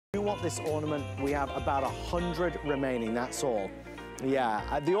want this ornament, we have about 100 remaining, that's all.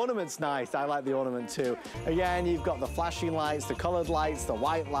 Yeah, the ornament's nice. I like the ornament too. Again, you've got the flashing lights, the colored lights, the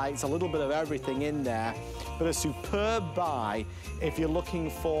white lights, a little bit of everything in there. But a superb buy if you're looking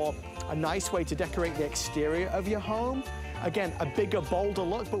for a nice way to decorate the exterior of your home. Again, a bigger, bolder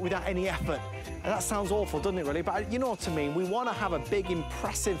look, but without any effort. And that sounds awful, doesn't it, really? But you know what I mean. We want to have a big,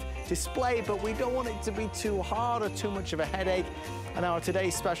 impressive display, but we don't want it to be too hard or too much of a headache. And our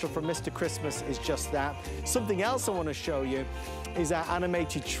today's special from Mr. Christmas is just that. Something else I want to show you is our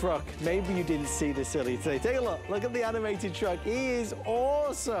animated truck. Maybe you didn't see this earlier today. Take a look. Look at the animated truck. He is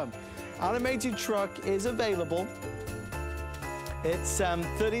awesome. Animated truck is available. It's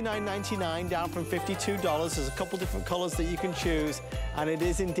 $39.99, down from $52. There's a couple different colors that you can choose, and it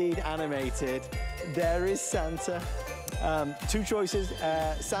is indeed animated. There is Santa. Two choices,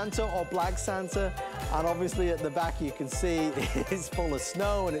 Santa or Black Santa. And obviously at the back you can see it's full of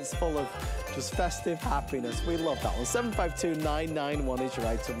snow and it's full of just festive happiness. We love that one. 752991 is your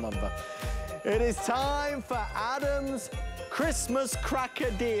item number. It is time for Adam's Christmas cracker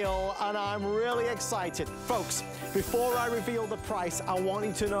deal, and I'm really excited. Folks, before I reveal the price, I want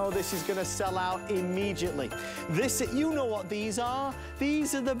you to know this is gonna sell out immediately. You know what these are?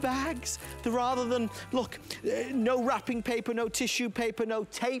 These are the bags. Rather than, look, no wrapping paper, no tissue paper, no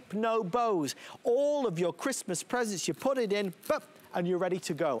tape, no bows. All of your Christmas presents, you put it in, and you're ready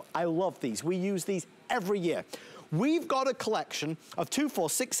to go. I love these. We use these every year. We've got a collection of 2, 4,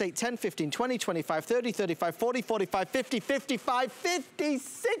 6, 8, 10, 15, 20, 25, 30, 35, 40, 45, 50, 55,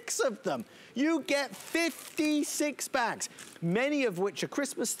 56 of them. You get 56 bags, many of which are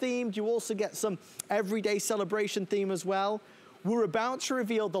Christmas themed. You also get some everyday celebration theme as well. We're about to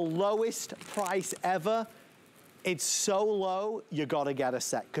reveal the lowest price ever. It's so low, you gotta get a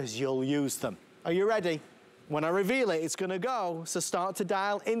set because you'll use them. Are you ready? When I reveal it, it's gonna go, so start to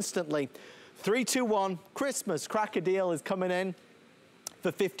dial instantly. 3, 2, 1, Christmas cracker deal is coming in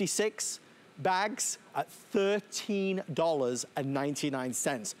for 56 bags at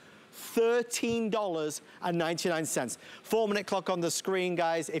 $13.99. $13.99. 4-minute clock on the screen,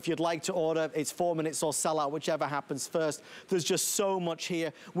 guys. If you'd like to order, it's 4 minutes or sell out, whichever happens first. There's just so much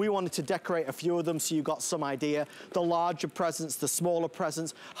here. We wanted to decorate a few of them so you got some idea. The larger presents, the smaller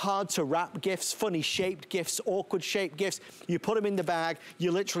presents, hard to wrap gifts, funny shaped gifts, awkward shaped gifts. You put them in the bag,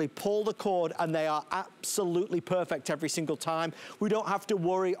 you literally pull the cord, and they are absolutely perfect every single time. We don't have to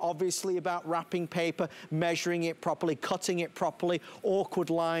worry, obviously, about wrapping paper, measuring it properly, cutting it properly, awkward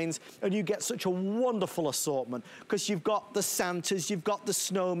lines. And you get such a wonderful assortment because you've got the Santas, you've got the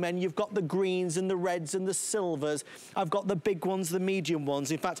snowmen, you've got the greens and the reds and the silvers. I've got the big ones, the medium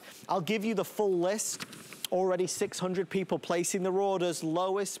ones. In fact, I'll give you the full list. Already 600 people placing their orders.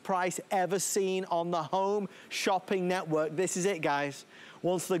 Lowest price ever seen on the Home Shopping Network. This is it, guys.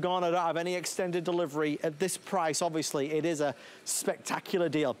 Once they're gone, I don't have any extended delivery. At this price, obviously, it is a spectacular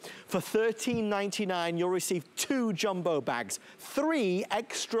deal. For $13.99, you'll receive 2 jumbo bags, 3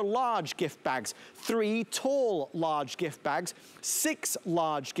 extra large gift bags, 3 tall large gift bags, 6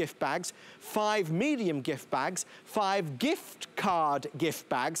 large gift bags, 5 medium gift bags, 5 gift card gift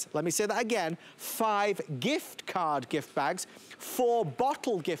bags. Let me say that again, 5 gift card gift bags, 4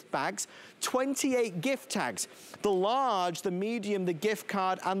 bottle gift bags, 28 gift tags. The large, the medium, the gift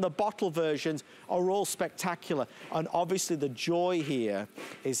card, and the bottle versions are all spectacular. And obviously the joy here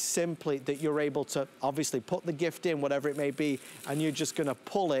is simply that you're able to obviously put the gift in, whatever it may be, and you're just gonna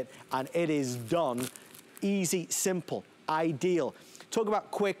pull it, and it is done. Easy, simple, ideal. Talk about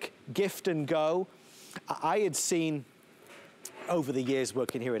quick gift and go. I had seen, over the years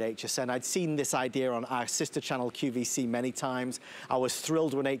working here at HSN, I'd seen this idea on our sister channel QVC many times. I was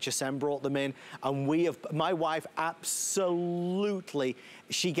thrilled when HSN brought them in, and my wife absolutely,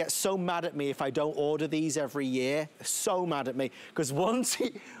 she gets so mad at me if I don't order these every year, so mad at me, because once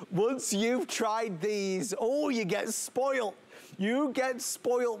you've tried these, oh, you get spoiled. You get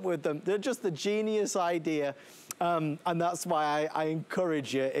spoiled with them. They're just the genius idea. And that's why I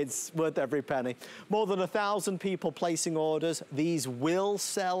encourage you. It's worth every penny. More than 1,000 people placing orders. These will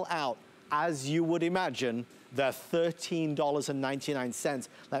sell out, as you would imagine. They're $13.99.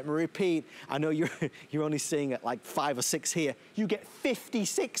 Let me repeat. I know you're only seeing it like 5 or 6 here. You get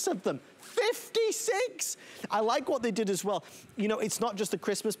 56 of them. 56! I like what they did as well. You know, it's not just the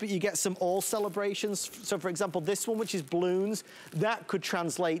Christmas, but you get some all celebrations. So for example, this one, which is balloons, that could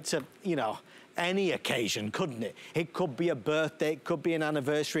translate to, you know, any occasion, couldn't it? It could be a birthday, it could be an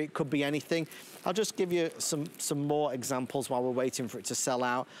anniversary, it could be anything. I'll just give you some more examples while we're waiting for it to sell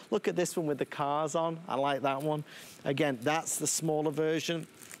out. Look at this one with the cars on. I like that one. Again, that's the smaller version.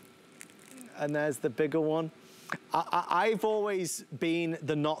 And there's the bigger one. I've always been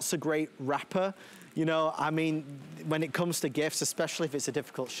the not so great wrapper. You know, I mean, when it comes to gifts, especially if it's a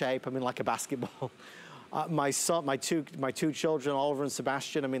difficult shape, I mean, like a basketball. My two children, Oliver and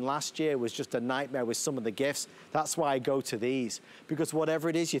Sebastian, I mean, last year was just a nightmare with some of the gifts. That's why I go to these. Because whatever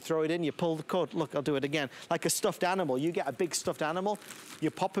it is, you throw it in, you pull the cord. Look, I'll do it again. Like a stuffed animal. You get a big stuffed animal,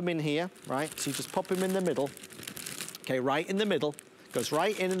 you pop them in here, right? So you just pop them in the middle. Okay, right in the middle. Goes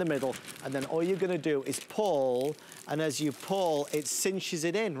right in the middle. And then all you're gonna do is pull, and as you pull, it cinches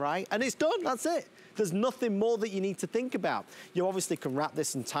it in, right? And it's done, that's it. There's nothing more that you need to think about. You obviously can wrap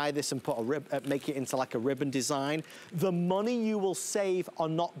this and tie this and put a make it into like a ribbon design. The money you will save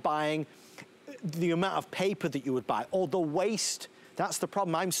on not buying the amount of paper that you would buy, or the waste. That's the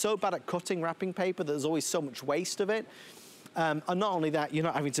problem. I'm so bad at cutting wrapping paper, there's always so much waste of it. And not only that, you're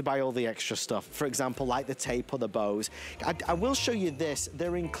not having to buy all the extra stuff. For example, like the tape or the bows. I will show you this.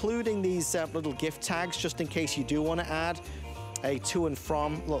 They're including these little gift tags just in case you do want to add a to and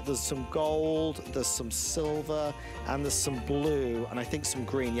from. Look, there's some gold, there's some silver, and there's some blue, and I think some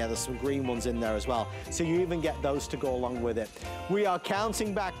green. Yeah, there's some green ones in there as well. So you even get those to go along with it. We are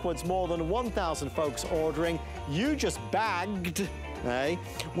counting backwards, more than 1,000 folks ordering. You just bagged, eh?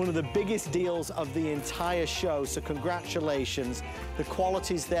 One of the biggest deals of the entire show, so congratulations. The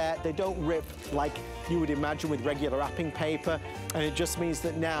quality's there. They don't rip like you would imagine with regular wrapping paper, and it just means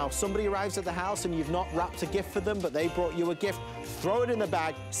that now somebody arrives at the house and you've not wrapped a gift for them, but they brought you a gift, throw it in the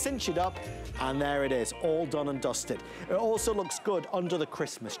bag, cinch it up, and there it is, all done and dusted. It also looks good under the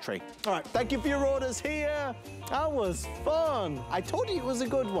Christmas tree. All right, thank you for your orders here. That was fun. I told you it was a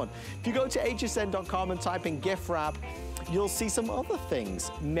good one. If you go to hsn.com and type in gift wrap, you'll see some other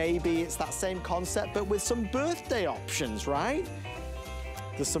things. Maybe it's that same concept, but with some birthday options, right?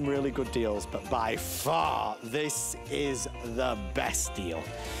 There's some really good deals, but by far, this is the best deal.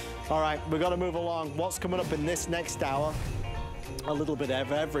 All right, we've got to move along. What's coming up in this next hour? A little bit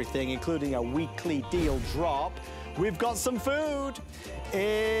of everything, including a weekly deal drop. We've got some food.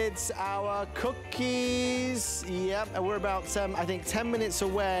 It's our cookies. Yep, and we're about, I think, 10 minutes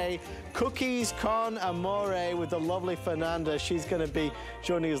away. Cookies con amore with the lovely Fernanda. She's going to be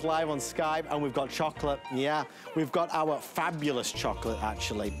joining us live on Skype. And we've got chocolate. Yeah, we've got our fabulous chocolate,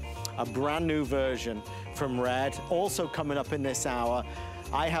 actually. A brand new version from Red. Also coming up in this hour.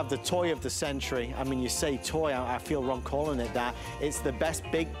 I have the toy of the century. I mean, you say toy, I feel wrong calling it that. It's the best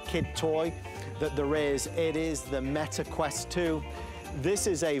big kid toy that there is. It is the Meta Quest 2. This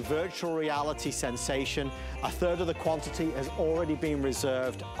is a virtual reality sensation. A third of the quantity has already been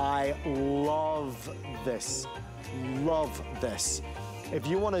reserved. I love this. Love this. If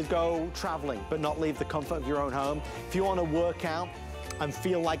you want to go traveling but not leave the comfort of your own home, if you want to work out and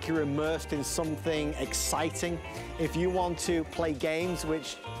feel like you're immersed in something exciting, if you want to play games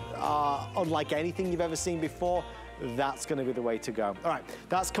which are unlike anything you've ever seen before, that's going to be the way to go. All right,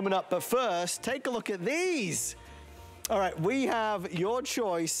 that's coming up. But first, take a look at these. All right, we have your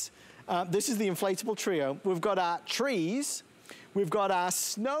choice. This is the inflatable trio. We've got our trees, we've got our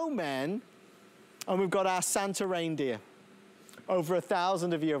snowmen, and we've got our Santa reindeer. Over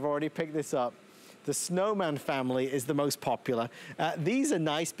 1,000 of you have already picked this up. The snowman family is the most popular. These are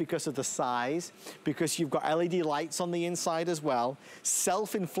nice because of the size, because you've got LED lights on the inside as well.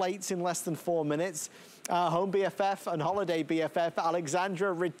 Self-inflates in less than 4 minutes. Home BFF and holiday BFF,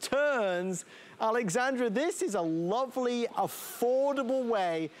 Alexandra returns. Alexandra, this is a lovely, affordable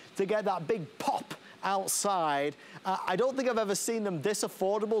way to get that big pop outside. I don't think I've ever seen them this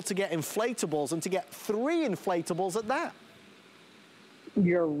affordable to get inflatables and to get 3 inflatables at that.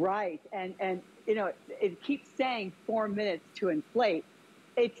 You're right. And you know, it keeps saying 4 minutes to inflate.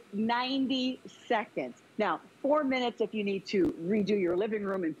 It's 90 seconds. Now, 4 minutes if you need to redo your living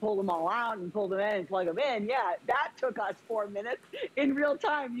room and pull them all out and pull them in and plug them in. Yeah, that took us 4 minutes. In real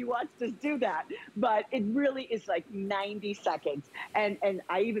time, you watched us do that. But it really is like 90 seconds. And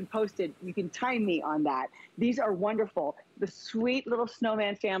I even posted, you can time me on that. These are wonderful. The sweet little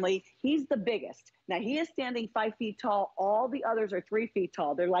snowman family, he's the biggest. Now, he is standing 5 feet tall. All the others are 3 feet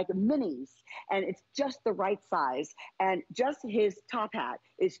tall. They're like minis, and it's just the right size. And just his top hat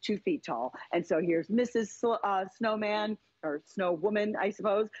is 2 feet tall. And so here's Mrs. Snowman, or Snow Woman, I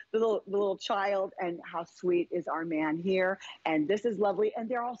suppose, the little child, and how sweet is our man here. And this is lovely, and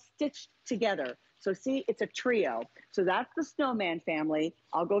they're all stitched together. So see, it's a trio. So that's the snowman family.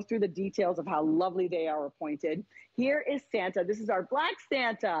 I'll go through the details of how lovely they are appointed. Here is Santa. This is our black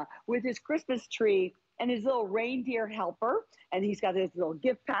Santa with his Christmas tree and his little reindeer helper. And he's got his little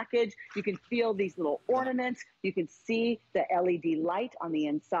gift package. You can feel these little ornaments. You can see the LED light on the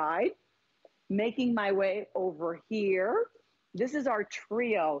inside. Making my way over here. This is our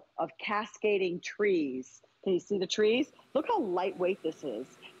trio of cascading trees. Can you see the trees? Look how lightweight this is.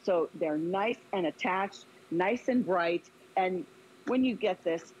 So they're nice and attached, nice and bright. And when you get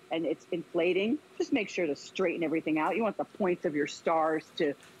this and it's inflating, just make sure to straighten everything out. You want the points of your stars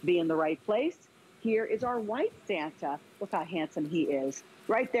to be in the right place. Here is our white Santa. Look how handsome he is.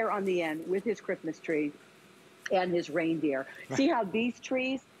 Right there on the end with his Christmas tree and his reindeer. See how these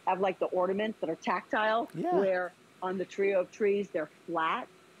trees have like the ornaments that are tactile, where on the trio of trees, they're flat.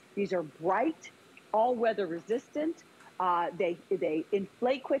 These are bright, all weather resistant. They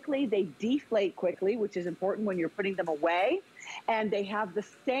inflate quickly, they deflate quickly, which is important when you're putting them away. And they have the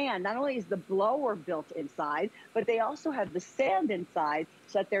sand. Not only is the blower built inside, but they also have the sand inside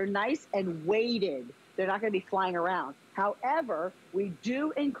so that they're nice and weighted. They're not going to be flying around. However, we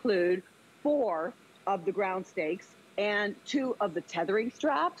do include 4 of the ground stakes and 2 of the tethering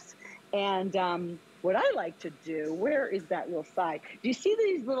straps. And what I like to do, where is that little side? Do you see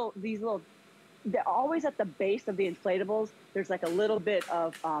these little, they're always at the base of the inflatables. There's like a little bit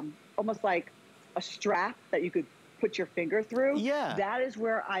of almost like a strap that you could put your finger through. Yeah. That is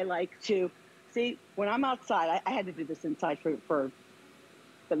where I like to, see, when I'm outside, I had to do this inside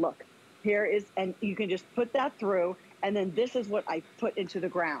but look, here is, and you can just put that through, and then this is what I put into the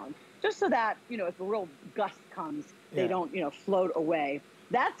ground. Just so that, you know, if a real gust comes, they don't, you know, float away.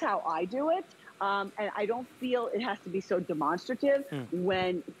 That's how I do it. And I don't feel it has to be so demonstrative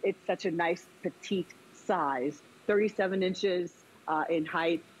when it's such a nice petite size, 37 inches in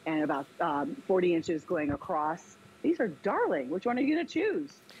height and about 40 inches going across. These are darling. Which one are you going to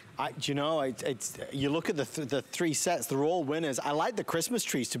choose? Do you know, you look at the 3 sets, they're all winners. I like the Christmas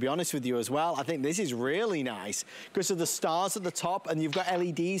trees, to be honest with you, as well. I think this is really nice because of the stars at the top, and you've got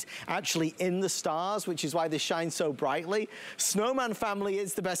LEDs actually in the stars, which is why they shine so brightly. Snowman Family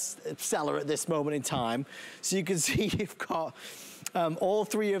is the best seller at this moment in time. So you can see you've got all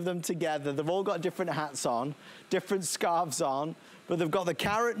 3 of them together. They've all got different hats on, different scarves on, but they've got the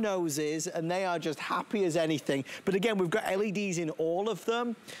carrot noses, and they are just happy as anything. But again, we've got LEDs in all of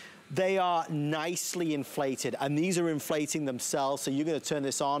them. They are nicely inflated, and these are inflating themselves. So you're going to turn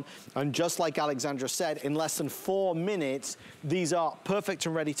this on, and just like Alexandra said, in less than 4 minutes, these are perfect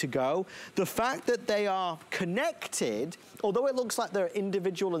and ready to go. The fact that they are connected, although it looks like they're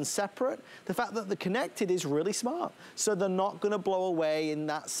individual and separate, the fact that they're connected is really smart. So they're not going to blow away in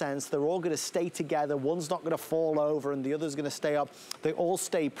that sense. They're all going to stay together. One's not going to fall over, and the other's going to stay up. They all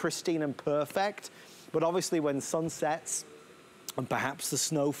stay pristine and perfect. But obviously, when sun sets, and perhaps the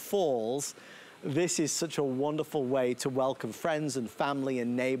snow falls, this is such a wonderful way to welcome friends and family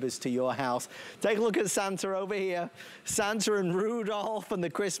and neighbors to your house. Take a look at Santa over here. Santa and Rudolph and the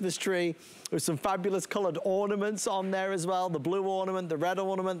Christmas tree with some fabulous colored ornaments on there as well. The blue ornament, the red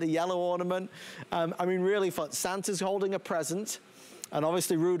ornament, the yellow ornament. I mean, really fun. Santa's holding a present. And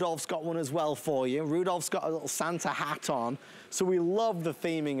obviously Rudolph's got one as well for you. Rudolph's got a little Santa hat on. So we love the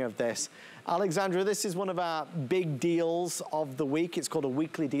theming of this. Alexandra, this is one of our big deals of the week. It's called a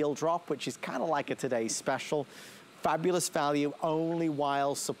weekly deal drop, which is kind of like a today's special. Fabulous value, only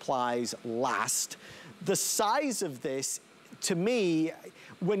while supplies last. The size of this, to me,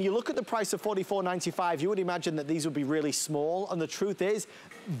 when you look at the price of $44.95, you would imagine that these would be really small. And the truth is,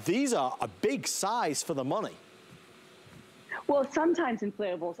 these are a big size for the money. Well, sometimes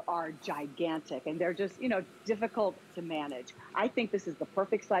inflatables are gigantic and they're just, you know, difficult to manage. I think this is the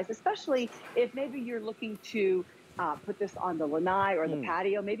perfect size, especially if maybe you're looking to put this on the lanai or the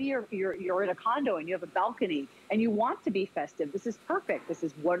patio. Maybe you're in a condo and you have a balcony and you want to be festive. This is perfect. This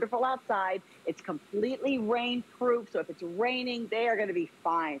is wonderful outside. It's completely rain-proof. So if it's raining, they are going to be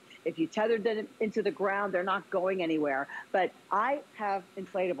fine. If you tethered them into the ground, they're not going anywhere. But I have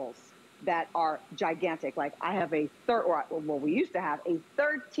inflatables that are gigantic. Like I have we used to have a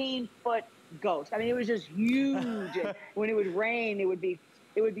 13-foot ghost. I mean, it was just huge. And when it would rain, it would be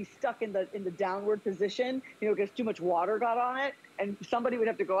stuck in the downward position, you know, because too much water got on it, and somebody would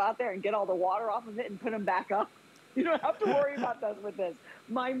have to go out there and get all the water off of it and put them back up. You don't have to worry about that with this.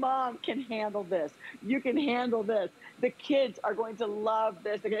 My mom can handle this. You can handle this. The kids are going to love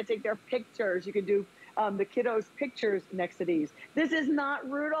this. They're going to take their pictures. You can do the kiddos' pictures next to these. This is not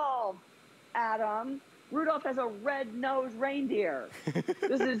Rudolph, Adam. Rudolph has a red-nosed reindeer.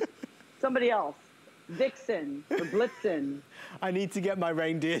 This is somebody else. Vixen or Blitzen. I need to get my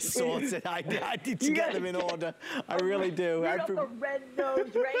reindeer sorted. I need to get them in order. I really do. Rudolph the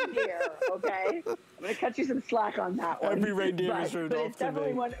red-nosed reindeer, okay? I'm going to cut you some slack on that one. Every reindeer is Rudolph it's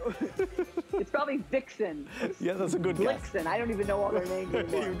definitely one. It's probably Vixen. Yeah, that's a good guess. Blitzen. I don't even know all their names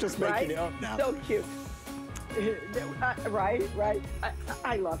anymore. You're just making it up now. So cute. Right.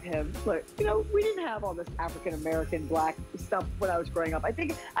 I love him. Look, you know, we didn't have all this African-American black stuff when I was growing up. I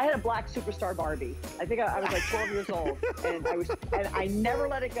think I had a black superstar Barbie. I think I was like 12 years old, and I never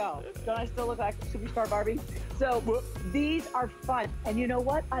let it go. Don't I still look like superstar Barbie? So these are fun. And you know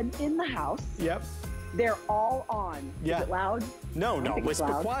what? I'm in the house. Yep. They're all on. Yeah. Is it loud? No, whisper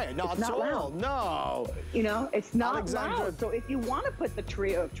quiet. Not at all. No. You know, it's not Alexandra. loud. So if you want to put the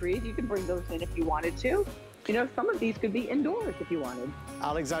trio of trees, you can bring those in if you wanted to. You know, some of these could be indoors if you wanted.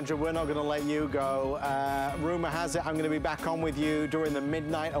 Alexandra, we're not going to let you go. Rumor has it I'm going to be back on with you during the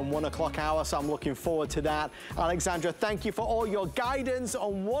midnight and 1 o'clock hour, so I'm looking forward to that. Alexandra, thank you for all your guidance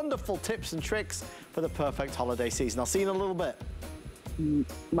and wonderful tips and tricks for the perfect holiday season. I'll see you in a little bit.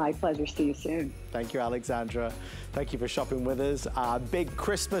 My pleasure. See you soon. Thank you, Alexandra. Thank you for shopping with us. Our big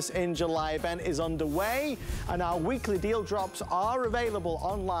Christmas in July event is underway, and our weekly deal drops are available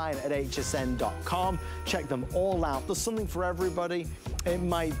online at hsn.com. Check them all out. There's something for everybody. It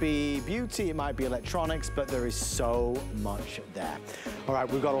might be beauty, it might be electronics, but there is so much there. All right,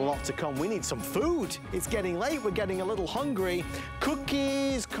 we've got a lot to come. We need some food. It's getting late. We're getting a little hungry.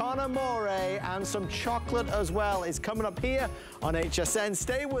 Cookies, con amore, and some chocolate as well is coming up here on HSN.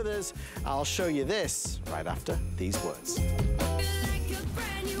 Stay with us. I'll show you this right after these words.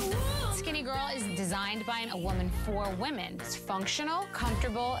 Skinny Girl is designed by a woman for women. It's functional,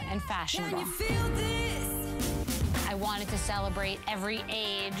 comfortable, and fashionable. I wanted to celebrate every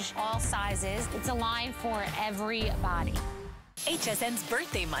age, all sizes. It's a line for every body. HSN's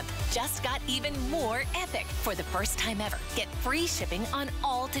birthday month just got even more epic. For the first time ever, get free shipping on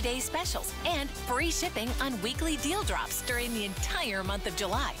all today's specials and free shipping on weekly deal drops during the entire month of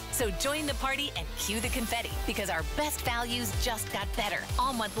July. So join the party and cue the confetti, because our best values just got better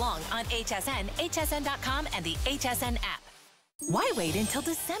all month long on HSN, hsn.com, and the HSN app. Why wait until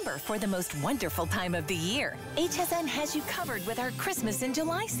December for the most wonderful time of the year? HSN has you covered with our Christmas in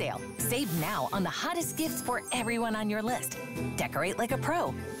July sale. Save now on the hottest gifts for everyone on your list. Decorate like a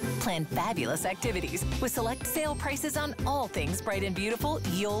pro. Plan fabulous activities with select sale prices on all things bright and beautiful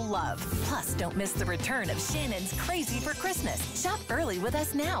you'll love. Plus, don't miss the return of Shannon's Crazy for Christmas. Shop early with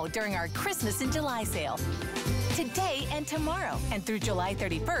us now during our Christmas in July sale. Today and tomorrow, and through July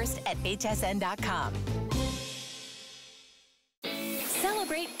 31st at hsn.com.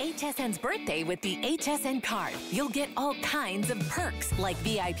 Celebrate HSN's birthday with the HSN card. You'll get all kinds of perks, like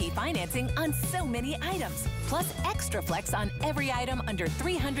VIP financing on so many items, plus extra flex on every item under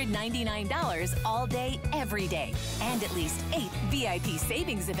 $399 all day, every day, and at least 8 VIP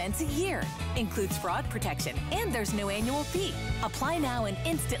savings events a year. Includes fraud protection, and there's no annual fee. Apply now and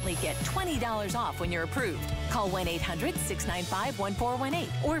instantly get $20 off when you're approved. Call 1-800-695-1418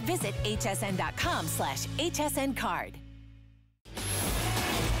 or visit hsn.com/HSN card.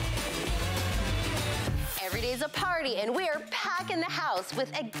 Every day's a party, and we are packing the house with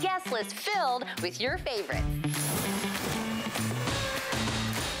a guest list filled with your favorites.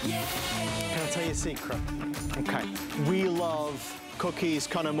 Can I tell you a secret? Okay. We love cookies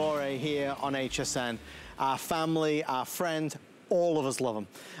con amore here on HSN. Our family, our friend, all of us love them.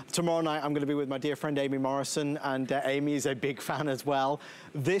 Tomorrow night, I'm going to be with my dear friend Amy Morrison, and Amy is a big fan as well.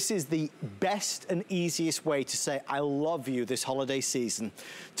 This is the best and easiest way to say I love you this holiday season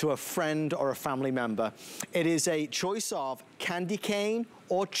to a friend or a family member. It is a choice of candy cane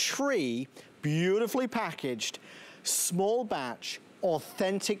or tree, beautifully packaged, small batch,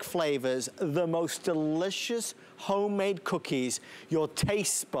 authentic flavors, the most delicious homemade cookies your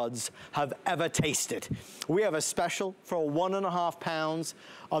taste buds have ever tasted. We have a special for 1.5 pounds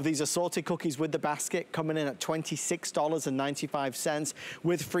of these assorted cookies with the basket, coming in at $26.95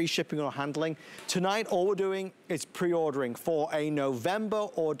 with free shipping or handling. Tonight, all we're doing is pre-ordering for a November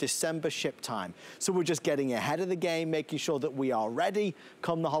or December ship time. So we're just getting ahead of the game, making sure that we are ready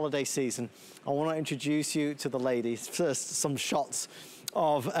come the holiday season. I want to introduce you to the ladies. First, some shots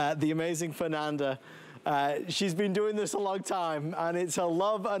of the amazing Fernanda. She's been doing this a long time, and it's her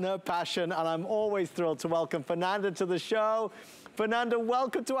love and her passion, and I'm always thrilled to welcome Fernanda to the show. Fernanda,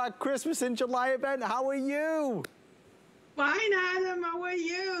 welcome to our Christmas in July event. How are you? Fine, Adam. How are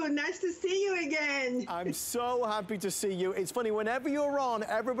you? Nice to see you again. I'm so happy to see you. It's funny, whenever you're on,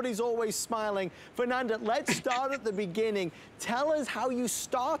 everybody's always smiling. Fernanda, let's start at the beginning. Tell us how you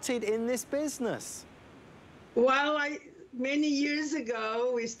started in this business. Well, many years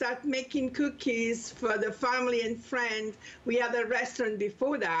ago, we started making cookies for the family and friends. We had a restaurant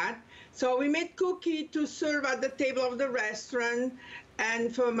before that. So we made cookies to serve at the table of the restaurant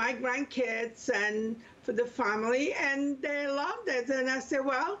and for my grandkids and for the family, and they loved it. And I said,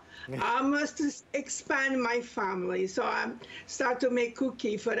 well, I must expand my family. So I started to make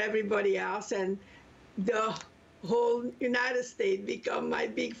cookies for everybody else, and the whole United States become my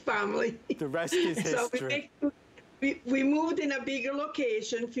big family. The rest is history. So we moved in a bigger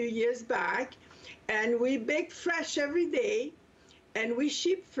location a few years back, and we bake fresh every day, and we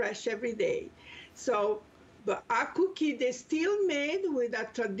ship fresh every day. So, but our cookie, they're still made with a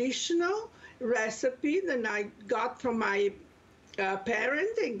traditional recipe that I got from my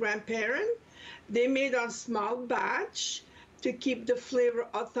parent and grandparent. They made on small batch to keep the flavor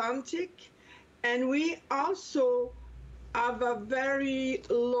authentic. And we also have a very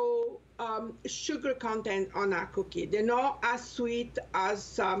low sugar content on our cookie. They're not as sweet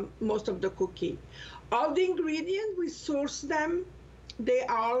as most of the cookie. All the ingredients, we source them. They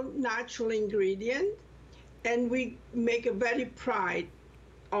are natural ingredients. And we make a very pride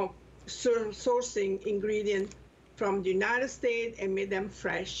of sourcing ingredients from the United States and made them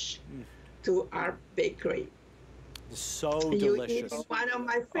fresh to our bakery. So delicious. It's one of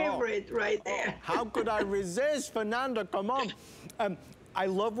my favorite right there. How could I resist? Fernanda, come on. I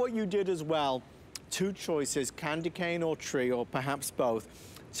love what you did as well. Two choices, candy cane or tree, or perhaps both.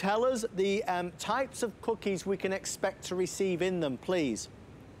 Tell us the types of cookies we can expect to receive in them, please.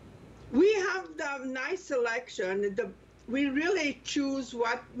 We have the nice selection. We really choose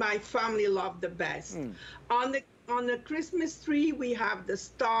what my family loved the best. On the Christmas tree, we have the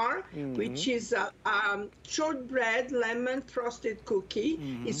star, which is a shortbread lemon frosted cookie.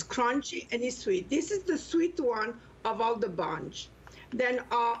 It's crunchy and it's sweet. This is the sweet one of all the bunch. Then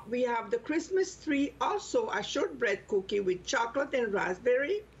we have the Christmas tree, also a shortbread cookie with chocolate and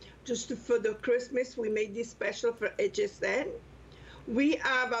raspberry. Just for the Christmas, we made this special for HSN. We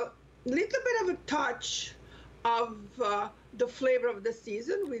have a little bit of a touch of the flavor of the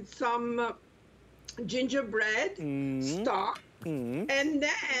season with some gingerbread stock, and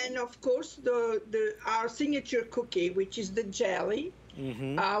then of course our signature cookie, which is the jelly.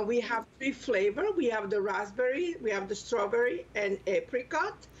 We have 3 flavors. We have the raspberry, we have the strawberry and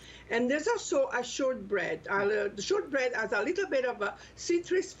apricot, and there's also a shortbread. The shortbread has a little bit of a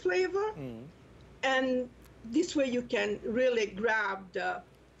citrus flavor, and this way you can really grab the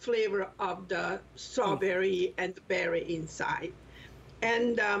flavor of the strawberry and the berry inside.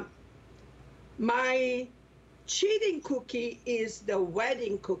 And my cheating cookie is the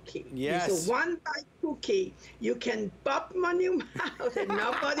wedding cookie. Yes. It's a one-bite cookie. You can pop them on your mouth and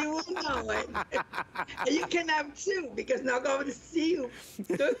nobody will know it. And you can have 2 because nobody will see you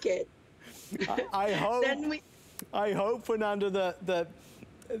cook it. I hope. I hope, Fernanda, that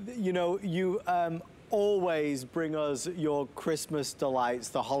you know you always bring us your Christmas delights,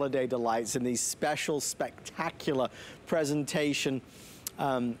 the holiday delights, and these special, spectacular presentation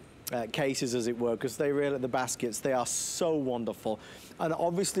cases, as it were, because they really, the baskets, they are so wonderful. And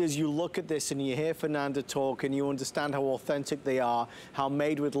obviously, as you look at this and you hear Fernanda talk and you understand how authentic they are, how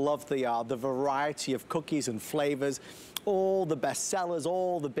made with love they are, the variety of cookies and flavors, all the best sellers,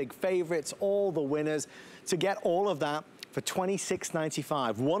 all the big favorites, all the winners, to get all of that for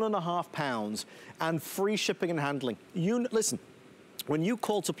 $26.95, 1.5 pounds, and free shipping and handling. Listen, when you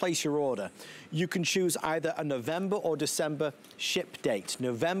call to place your order, you can choose either a November or December ship date.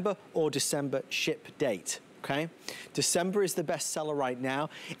 November or December ship date, okay? December is the best seller right now.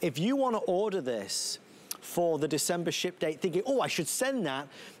 If you want to order this for the December ship date, thinking, oh, I should send that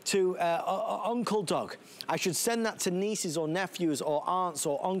to Uncle Doug. I should send that to nieces or nephews or aunts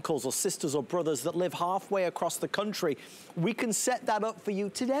or uncles or sisters or brothers that live halfway across the country. We can set that up for you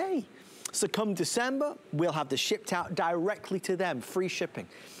today. So come December, we'll have this shipped out directly to them, free shipping.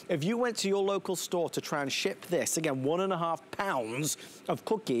 If you went to your local store to try and ship this, again, 1.5 pounds of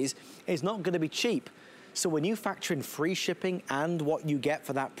cookies is not going to be cheap. So when you factor in free shipping and what you get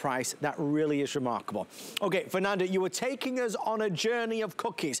for that price, that really is remarkable. Okay, Fernanda, you were taking us on a journey of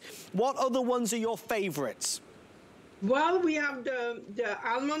cookies. What other ones are your favorites? Well, we have the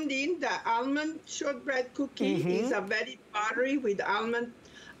almondine, the almond shortbread cookie. Is a very buttery with almond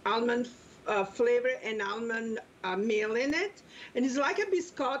flavor and almond meal in it. And it's like a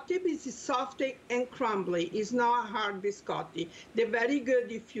biscotti, but it's soft and crumbly. It's not a hard biscotti. They're very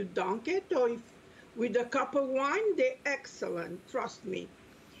good if you dunk it or if with a cup of wine. They're excellent, trust me.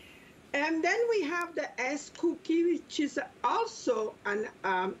 And then we have the S cookie, which is also an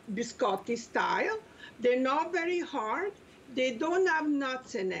biscotti style. They're not very hard. They don't have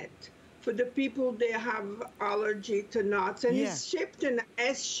nuts in it. For the people that have allergy to nuts, and it's shaped in an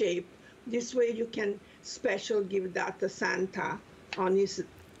S shape. This way you can special give that to Santa on his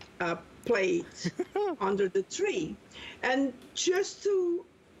plate under the tree. And just to,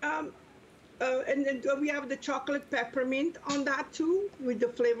 and then we have the chocolate peppermint on that too, with the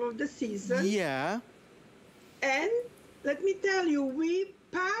flavor of the season. Yeah. And let me tell you, we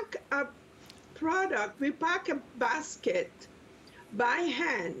pack a product, we pack a basket by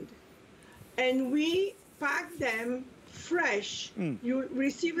hand, and we pack them fresh. You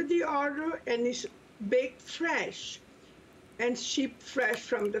receive the order, and it's baked fresh and shipped fresh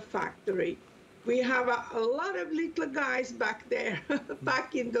from the factory. We have a lot of little guys back there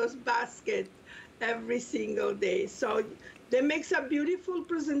packing those baskets every single day. So that makes a beautiful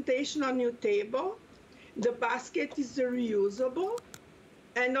presentation on your table. The basket is reusable.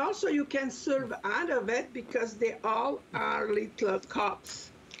 And also you can serve out of it because they all are little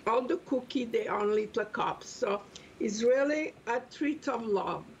cups. All the cookies, they are little cups. So it's really a treat of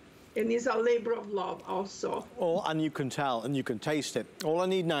love. And it's a labor of love also. Oh, and you can tell and you can taste it. All I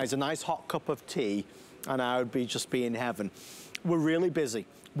need now is a nice hot cup of tea and I would just be in heaven. We're really busy.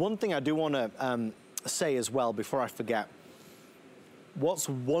 One thing I do want to say as well before I forget, what's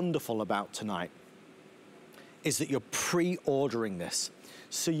wonderful about tonight is that you're pre-ordering this.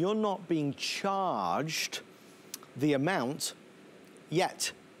 So you're not being charged the amount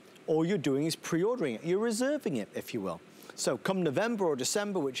yet. All you're doing is pre-ordering it. You're reserving it, if you will. So come November or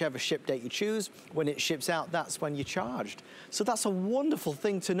December, whichever ship date you choose, when it ships out, that's when you're charged. So that's a wonderful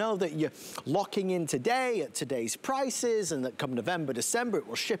thing to know, that you're locking in today at today's prices, and that come November, December, it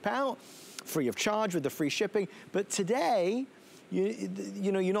will ship out free of charge with the free shipping. But today,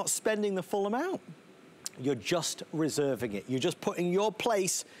 you know, you're not spending the full amount. You're just reserving it. You're just putting your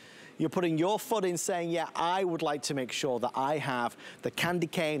place, you're putting your foot in saying, yeah, I would like to make sure that I have the candy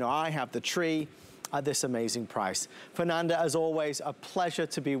cane or I have the tree at this amazing price. Fernanda, as always, a pleasure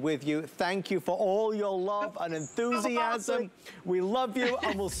to be with you. Thank you for all your love and enthusiasm. We love you,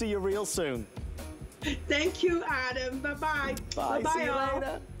 and we'll see you real soon. Thank you, Adam. Bye-bye. Bye. Bye-bye, See you all.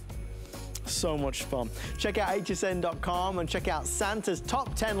 later. So much fun. Check out hsn.com and check out Santa's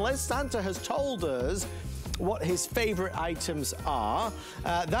top 10 list. Santa has told us what his favorite items are.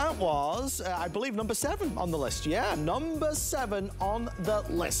 That was, I believe, number 7 on the list. Yeah, number 7 on the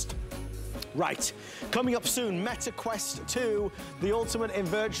list. Right, coming up soon, Meta Quest 2, the ultimate in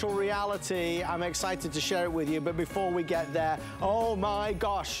virtual reality. I'm excited to share it with you, but before we get there, oh my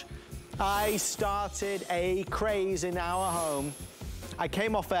gosh, I started a craze in our home. I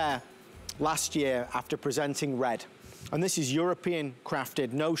came off air last year after presenting Red, and this is European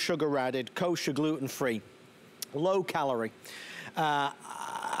crafted, no sugar added, kosher, gluten-free, low calorie.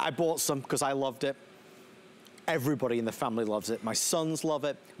 I bought some because I loved it. Everybody in the family loves it. My sons love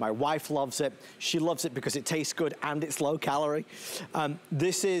it. My wife loves it. She loves it because it tastes good and it's low calorie.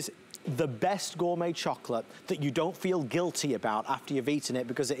 This is the best gourmet chocolate that you don't feel guilty about after you've eaten it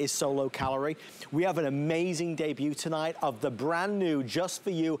because it is so low calorie. We have an amazing debut tonight of the brand new, just for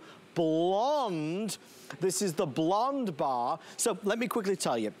you, Blonde. This is the Blonde bar. So let me quickly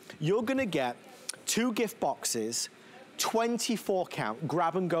tell you, you're gonna get 2 gift boxes, 24 count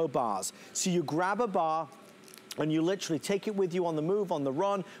grab and go bars. So you grab a bar, and you literally take it with you on the move, on the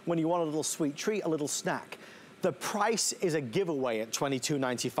run, when you want a little sweet treat, a little snack. The price is a giveaway at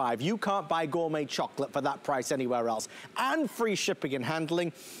 $22.95. You can't buy gourmet chocolate for that price anywhere else. And free shipping and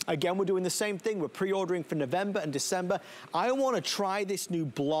handling. Again, we're doing the same thing. We're pre-ordering for November and December. I want to try this new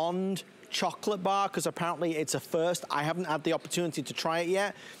Blonde chocolate bar because apparently it's a first. I haven't had the opportunity to try it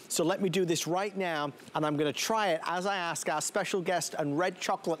yet. So let me do this right now, and I'm going to try it as I ask our special guest and red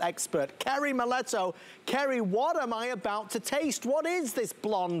chocolate expert, Kerry Miletto. Kerry, what am I about to taste? What is this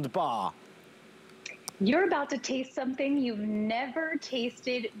Blonde bar? You're about to taste something you've never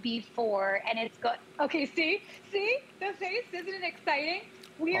tasted before, and it's got, okay, see the face, isn't it exciting?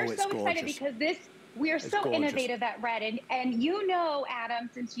 We are so excited because we are so innovative at Red, and you know, Adam,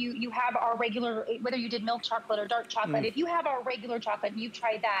 since you have our regular, whether you did milk chocolate or dark chocolate, if you have our regular chocolate and you've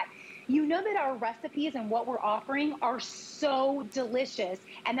tried that, you know that our recipes and what we're offering are so delicious,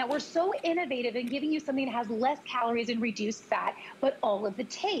 and that we're so innovative in giving you something that has less calories and reduced fat, but all of the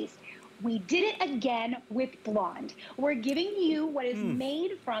taste. We did it again with Blonde. We're giving you what is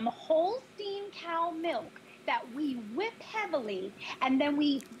made from Holstein cow milk that we whip heavily, and then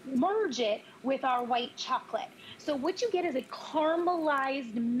we merge it with our white chocolate. So what you get is a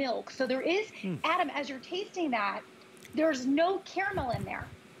caramelized milk. So there is, Adam, as you're tasting that, there's no caramel in there.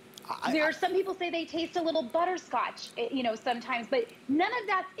 There are some people say they taste a little butterscotch, you know, sometimes, but none of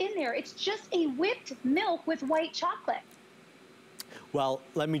that's in there. It's just a whipped milk with white chocolate. Well,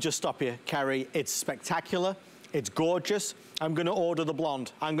 let me just stop you, Kerry. It's spectacular. It's gorgeous. I'm gonna order the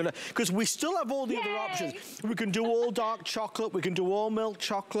blonde. Because we still have all the other options. We can do all dark chocolate, we can do all milk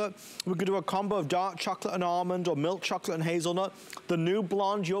chocolate, we can do a combo of dark chocolate and almond or milk chocolate and hazelnut. The new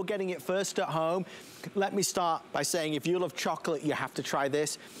blonde, you're getting it first at home. Let me start by saying, if you love chocolate, you have to try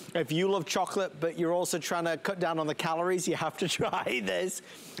this. If you love chocolate, but you're also trying to cut down on the calories, you have to try this.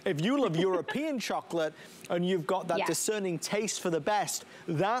 If you love European chocolate and you've got that discerning taste for the best,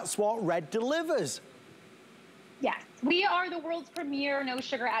 that's what Red delivers. Yes, we are the world's premier no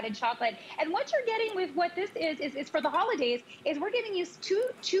sugar added chocolate. And what you're getting with what this is for the holidays, is we're giving you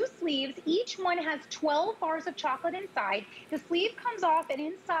two sleeves. Each one has 12 bars of chocolate inside. The sleeve comes off and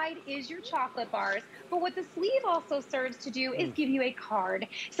inside is your chocolate bars. But what the sleeve also serves to do is give you a card.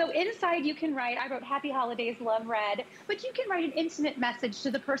 So inside you can write, I wrote Happy Holidays, Love Red, but you can write an intimate message to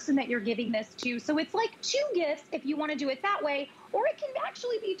the person that you're giving this to. So it's like 2 gifts if you want to do it that way, or it can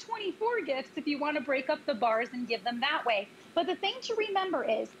actually be 24 gifts if you want to break up the bars and give them that way. But the thing to remember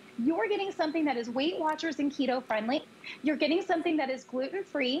is you're getting something that is Weight Watchers and keto friendly. You're getting something that is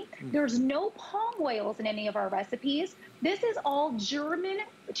gluten-free. There's no palm oils in any of our recipes. This is all German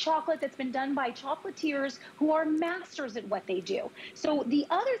chocolate that's been done by chocolatiers who are masters at what they do. So the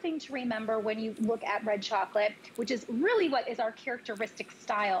other thing to remember when you look at red chocolate, which is really what is our characteristic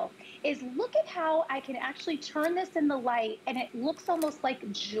style, is look at how I can actually turn this in the light and it looks almost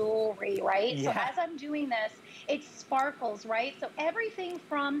like jewelry, right? Yeah. So as I'm doing this, it sparkles, right? So everything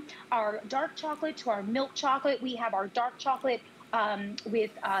from our dark chocolate to our milk chocolate, we have our dark chocolate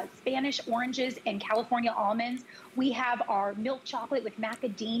with Spanish oranges and California almonds. We have our milk chocolate with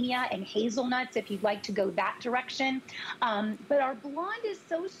macadamia and hazelnuts if you'd like to go that direction. But our blonde is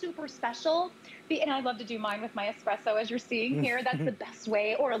so super special. And I love to do mine with my espresso, as you're seeing here. That's the best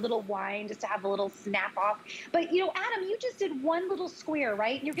way, or a little wine just to have a little snap off. But you know, Adam, you just did one little square,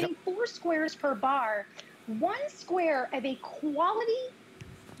 right? You're getting 4 squares per bar. 1 square of a quality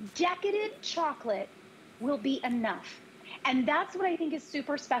decadent chocolate will be enough. And that's what I think is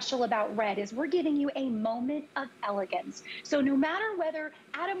super special about Red, is we're giving you a moment of elegance. So no matter whether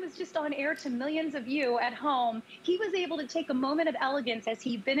Adam was just on air to millions of you at home, he was able to take a moment of elegance as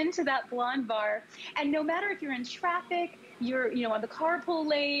he bit into that blonde bar. And no matter if you're in traffic, you're on the carpool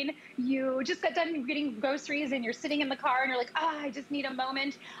lane, you just got done getting groceries and you're sitting in the car and you're like, I just need a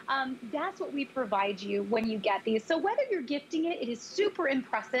moment. That's what we provide you when you get these. So whether you're gifting it, it is super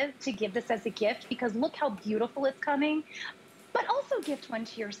impressive to give this as a gift, because look how beautiful it's coming. But also gift one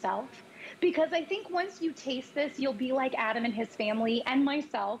to yourself, because I think once you taste this, you'll be like Adam and his family and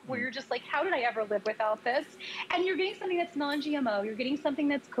myself, where you're just like, how did I ever live without this? And you're getting something that's non-GMO. You're getting something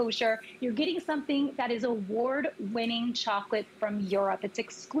that's kosher. You're getting something that is award-winning chocolate from Europe. It's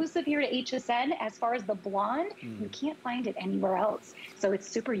exclusive here to HSN. As far as the blonde, you can't find it anywhere else. So it's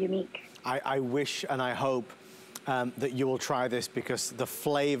super unique. I wish and I hope that you will try this, because the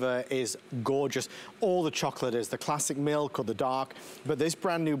flavor is gorgeous. All the chocolate is the classic milk or the dark, but this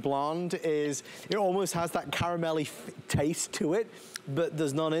brand new blonde it almost has that caramelly taste to it, but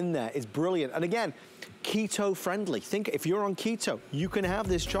there's none in there. It's brilliant. And again, keto friendly. Think if you're on keto, you can have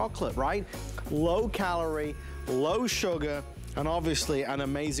this chocolate, right? Low calorie, low sugar, and obviously an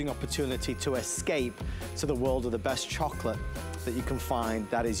amazing opportunity to escape to the world of the best chocolate that you can find.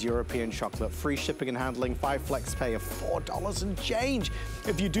 That is European chocolate. Free shipping and handling, 5 flex pay of $4 and change.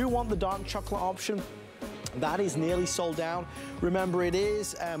 If you do want the dark chocolate option, that is nearly sold out. Remember, it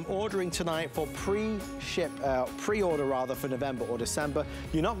is ordering tonight for pre-order rather, for November or December.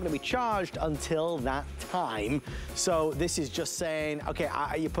 You're not going to be charged until that time. So this is just saying, okay,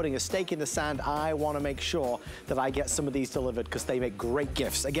 you're putting a stake in the sand. I want to make sure that I get some of these delivered, because they make great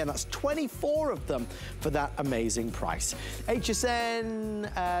gifts. Again, that's 24 of them for that amazing price.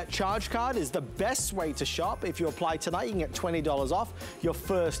 HSN charge card is the best way to shop. If you apply tonight, you can get $20 off your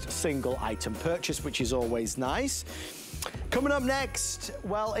first single item purchase, which is always nice. Coming up next,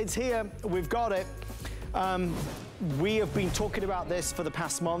 well, it's here. We've got it. We have been talking about this for the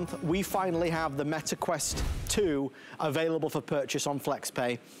past month. We finally have the Meta Quest 2 available for purchase on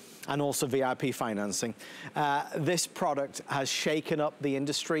FlexPay and also VIP financing. This product has shaken up the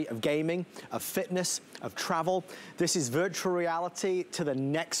industry of gaming, of fitness, of travel. This is virtual reality to the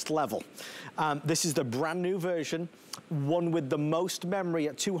next level. This is the brand new version, one with the most memory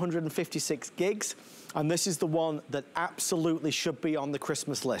at 256 gigs. And this is the one that absolutely should be on the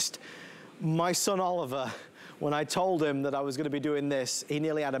Christmas list. My son Oliver, when I told him that I was going to be doing this, he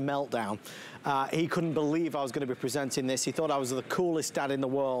nearly had a meltdown. He couldn't believe I was going to be presenting this. He thought I was the coolest dad in the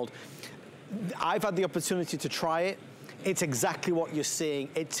world. I've had the opportunity to try it. It's exactly what you're seeing.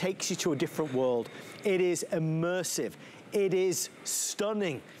 It takes you to a different world. It is immersive. It is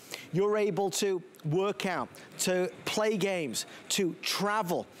stunning. You're able to work out, to play games, to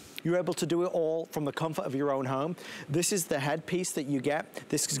travel. You're able to do it all from the comfort of your own home. This is the headpiece that you get.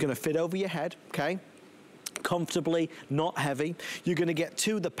 This is gonna fit over your head, okay? Comfortably, not heavy. You're gonna get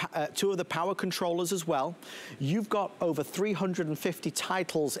two of the power controllers as well. You've got over 350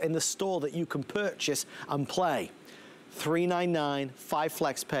 titles in the store that you can purchase and play. $399, 5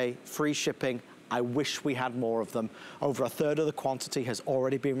 flex pay, free shipping. I wish we had more of them. Over a third of the quantity has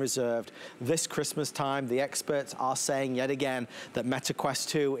already been reserved. This Christmas time, the experts are saying yet again that MetaQuest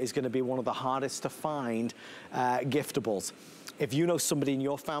 2 is gonna be one of the hardest to find giftables. If you know somebody in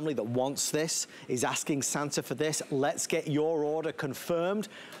your family that wants this, is asking Santa for this, let's get your order confirmed.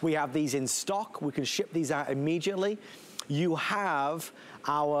 We have these in stock. We can ship these out immediately. You have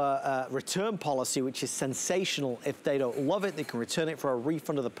our return policy, which is sensational. If they don't love it, they can return it for a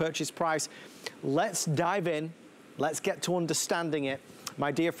refund of the purchase price. Let's dive in. Let's get to understanding it.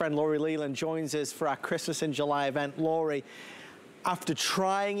 My dear friend Lori Leland joins us for our Christmas in July event. Lori, after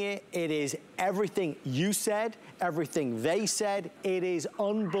trying it, it is everything you said, everything they said. It is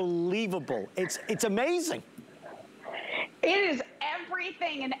unbelievable. It's amazing. It is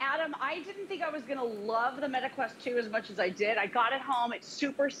everything. And Adam, I didn't think I was going to love the MetaQuest 2 as much as I did. I got it home. It's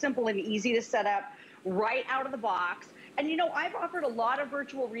super simple and easy to set up right out of the box. And you know, I've offered a lot of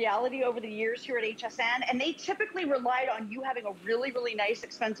virtual reality over the years here at HSN, and they typically relied on you having a really, really nice,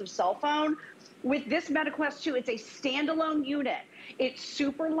 expensive cell phone. With this MetaQuest 2, it's a standalone unit. It's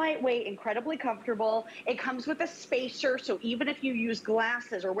super lightweight, incredibly comfortable. It comes with a spacer, so even if you use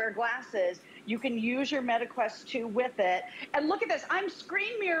glasses or wear glasses, you can use your MetaQuest 2 with it. And look at this, I'm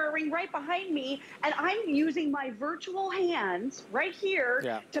screen mirroring right behind me, and I'm using my virtual hands right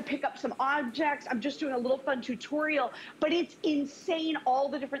here to pick up some objects. I'm just doing a little fun tutorial, but it's insane all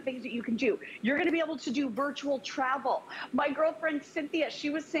the different things that you can do. You're gonna be able to do virtual travel. My girlfriend Cynthia, she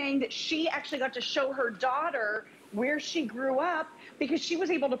was saying that she actually got to show her daughter where she grew up because she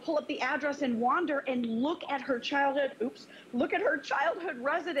was able to pull up the address and wander and look at her childhood, look at her childhood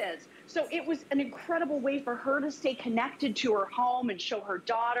residence. So it was an incredible way for her to stay connected to her home and show her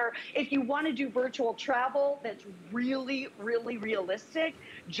daughter. If you want to do virtual travel that's really, really realistic,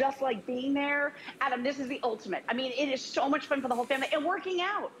 just like being there, Adam, this is the ultimate. I mean, it is so much fun for the whole family. And working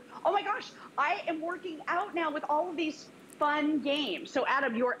out. Oh my gosh, I am working out now with all of these fun games. So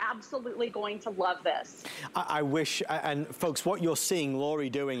Adam, you're absolutely going to love this. I wish, and folks, what you're seeing Lori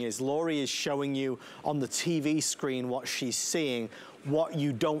doing is Lori is showing you on the TV screen what she's seeing. What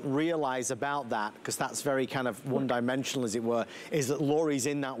you don't realize about that, because that's very kind of one-dimensional as it were, is that Lori's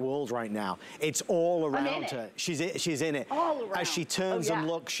in that world right now. It's all around her. She's in it. All around. As she turns and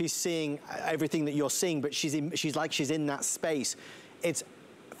looks, she's seeing everything that you're seeing, but she's in that space. It's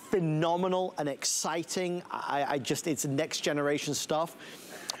phenomenal and exciting. It's next generation stuff.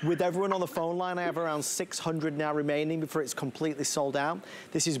 With everyone on the phone line, I have around 600 now remaining before it's completely sold out.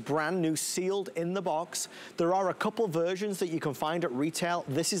 This is brand new, sealed in the box. There are a couple versions that you can find at retail.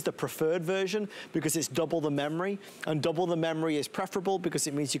 This is the preferred version because it's double the memory, and double the memory is preferable because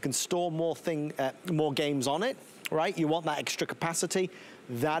it means you can store more games on it, right? You want that extra capacity.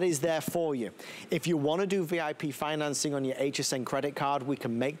 That is there for you. If you want to do VIP financing on your HSN credit card, we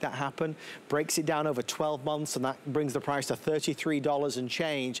can make that happen. Breaks it down over 12 months, and that brings the price to $33 and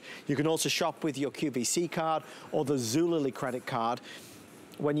change. You can also shop with your QVC card or the Zulily credit card.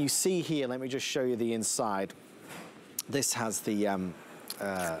 When you see here, let me just show you the inside. This has the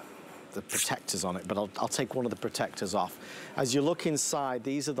protectors on it, but I'll take one of the protectors off. As you look inside,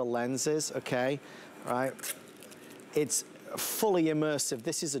 these are the lenses, okay, right? It's fully immersive.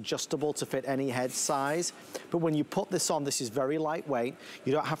 This is adjustable to fit any head size, but when you put this on, this is very lightweight.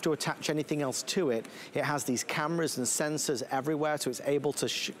 You don't have to attach anything else to it. It has these cameras and sensors everywhere, so it's able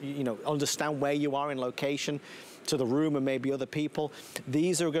to understand where you are in location to the room and maybe other people.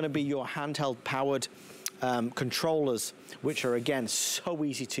 These are going to be your handheld powered controllers, which are again so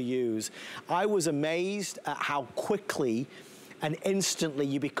easy to use. I was amazed at how quickly and instantly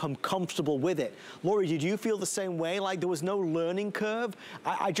you become comfortable with it. Lori, did you feel the same way? Like there was no learning curve?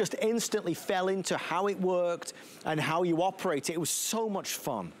 I just instantly fell into how it worked and how you operate it. It was so much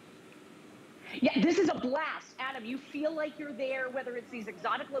fun. Yeah, this is a blast, Adam. You feel like you're there, whether it's these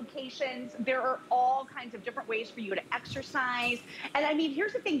exotic locations. There are all kinds of different ways for you to exercise. And I mean,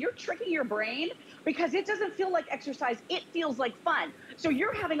 here's the thing, you're tricking your brain because it doesn't feel like exercise, it feels like fun. So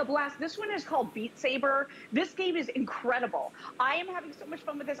you're having a blast. This one is called Beat Saber. This game is incredible. I am having so much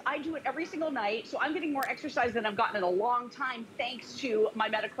fun with this. I do it every single night, so I'm getting more exercise than I've gotten in a long time thanks to my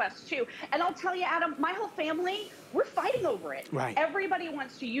MetaQuest 2. And I'll tell you, Adam, my whole family, we're fighting over it. Right. Everybody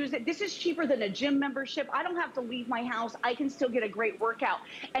wants to use it. This is cheaper than a gym membership. I don't have to leave my house. I can still get a great workout.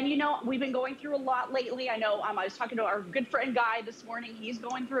 And you know, we've been going through a lot lately. I know I was talking to our good friend Guy this morning. He's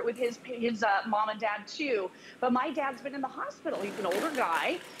going through it with his mom and dad too. But my dad's been in the hospital. He's an older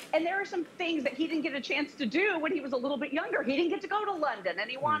guy. And there are some things that he didn't get a chance to do when he was a little bit younger. He didn't get to go to London and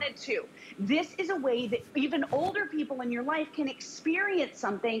he wanted to. This is a way that even older people in your life can experience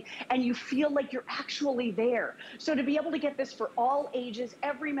something and you feel like you're actually there. So to be able to get this for all ages,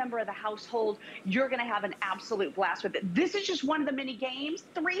 every member of the household, you're going to have an absolute blast with it. This is just one of the mini games,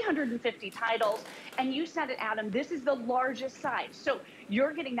 350 titles. And you said it, Adam, this is the largest size. So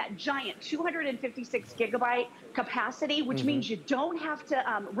you're getting that giant 256 gigabyte capacity, which means you don't have to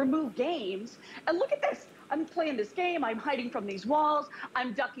remove games. And look at this. I'm playing this game. I'm hiding from these walls.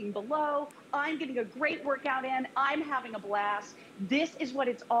 I'm ducking below. I'm getting a great workout in. I'm having a blast. This is what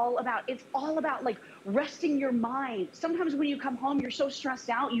it's all about. It's all about like resting your mind. Sometimes when you come home, you're so stressed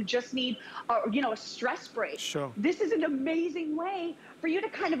out, you just need, a stress break. Sure. This is an amazing way for you to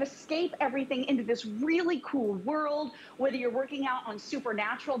kind of escape everything into this really cool world, whether you're working out on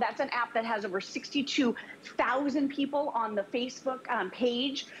Supernatural. That's an app that has over 62,000 people on the Facebook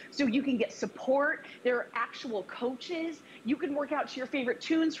page. So you can get support. There are actual coaches. You can work out to your favorite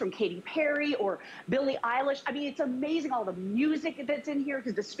tunes from Katy Perry or Billie Eilish. I mean, it's amazing all the music that's in here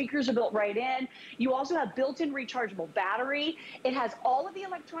because the speakers are built right in. You also have built-in rechargeable battery. It has all of the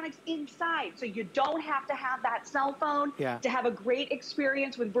electronics inside, so you don't have to have that cell phone to have a great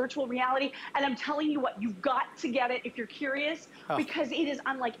experience with virtual reality. And I'm telling you what, you've got to get it if you're curious because it is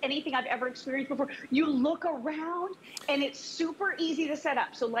unlike anything I've ever experienced before. You look around and it's super easy to set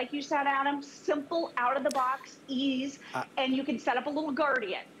up. So like you said, Adam, simple, out of the box, ease, and you can set up a little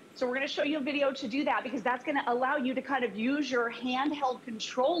guardian. So we're going to show you a video to do that because that's going to allow you to kind of use your handheld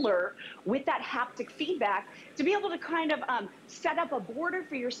controller with that haptic feedback to be able to kind of set up a border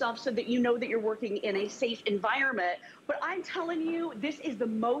for yourself so that you know that you're working in a safe environment. But I'm telling you, this is the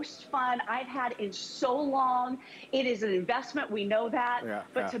most fun I've had in so long. It is an investment. We know that.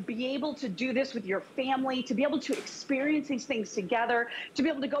 But to be able to do this with your family, to be able to experience these things together, to be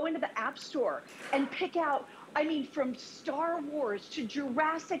able to go into the App Store and pick out, I mean, from Star Wars to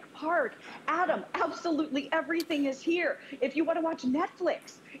Jurassic Park, Adam, absolutely everything is here. If you want to watch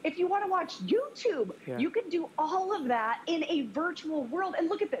Netflix, if you want to watch YouTube, you can do all of that in a virtual world. And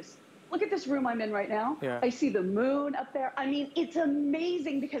look at this. Look at this room I'm in right now. I see the moon up there. I mean, it's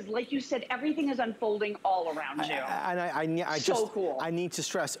amazing because, like you said, everything is unfolding all around you. I need to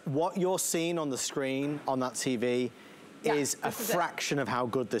stress, what you're seeing on the screen on that TV is a fraction of how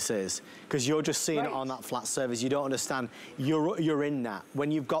good this is, because you're just seeing it on that flat surface. You don't understand. You're in that.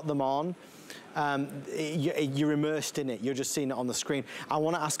 When you've got them on, you're immersed in it. You're just seeing it on the screen. I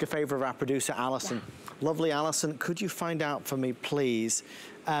want to ask a favor of our producer, Alison. Lovely Alison, could you find out for me, please,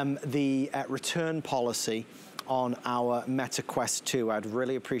 the return policy on our Meta Quest 2? I'd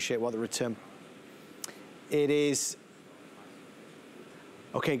really appreciate what the return... It is...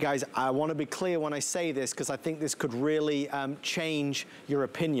 Okay, guys, I want to be clear when I say this because I think this could really change your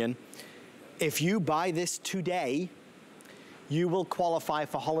opinion. If you buy this today, you will qualify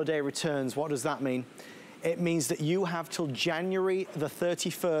for holiday returns. What does that mean? It means that you have till January the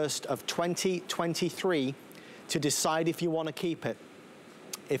 31st of 2023 to decide if you want to keep it.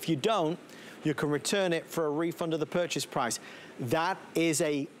 If you don't, you can return it for a refund of the purchase price. That is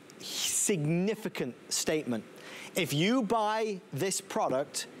a significant statement. If you buy this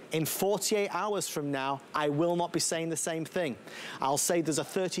product in 48 hours from now, I will not be saying the same thing. I'll say there's a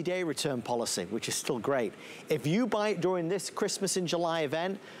 30-day return policy, which is still great. If you buy it during this Christmas in July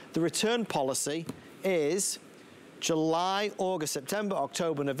event, the return policy is July, August, September,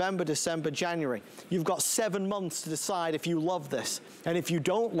 October, November, December, January. You've got 7 months to decide if you love this. And if you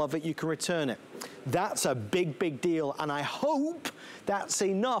don't love it, you can return it. That's a big, big deal. And I hope that's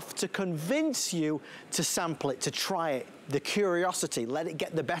enough to convince you to sample it, to try it. The curiosity, let it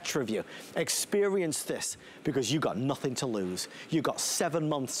get the better of you. Experience this because you've got nothing to lose. You've got 7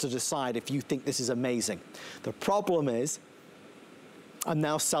 months to decide if you think this is amazing. The problem is, I'm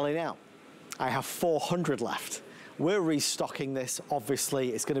now selling out. I have 400 left. We're restocking this. Obviously,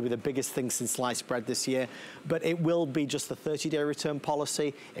 it's going to be the biggest thing since sliced bread this year, but it will be just the 30-day return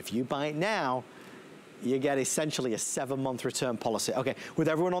policy. If you buy it now, you get essentially a 7-month return policy. Okay, with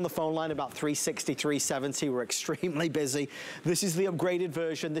everyone on the phone line, about 360, 370, we're extremely busy. This is the upgraded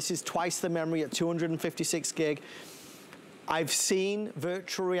version. This is twice the memory at 256 gig. I've seen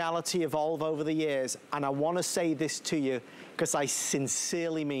virtual reality evolve over the years, and I want to say this to you because I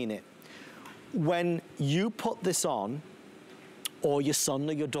sincerely mean it. When you put this on, or your son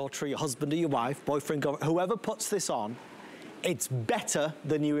or your daughter or your husband or your wife, boyfriend, girlfriend, whoever puts this on, it's better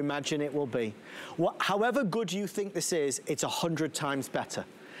than you imagine it will be. However good you think this is, it's 100 times better.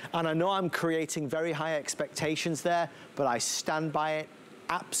 And I know I'm creating very high expectations there, but I stand by it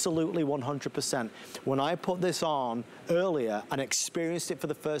absolutely 100%. When I put this on earlier and experienced it for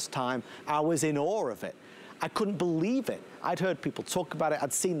the first time, I was in awe of it. I couldn't believe it. I'd heard people talk about it,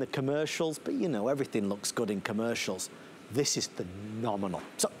 I'd seen the commercials, but you know, everything looks good in commercials. This is phenomenal.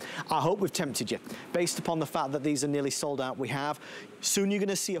 So I hope we've tempted you. Based upon the fact that these are nearly sold out, we have. Soon you're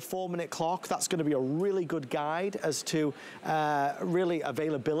gonna see a 4-minute clock. That's gonna be a really good guide as to really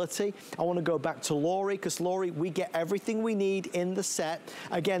availability. I wanna go back to Laurie, because Laurie, we get everything we need in the set.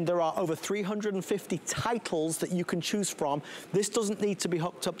 Again, there are over 350 titles that you can choose from. This doesn't need to be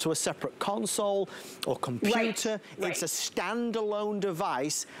hooked up to a separate console or computer. Right. It's a standalone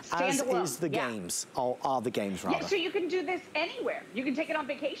device, as is the games, or are the games rather. Yeah, so you can do this anywhere. You can take it on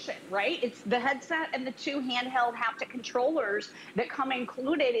vacation, right? It's the headset and the 2 handheld haptic controllers that come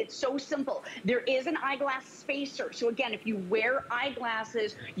included. It's so simple. There is an eyeglass spacer. So again, if you wear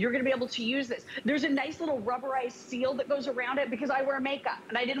eyeglasses, you're gonna be able to use this. There's a nice little rubberized seal that goes around it because I wear makeup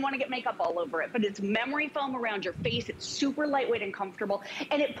and I didn't want to get makeup all over it, but it's memory foam around your face. It's super lightweight and comfortable,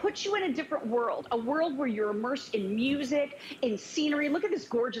 and it puts you in a different world, a world where you're immersed in music, in scenery. Look at this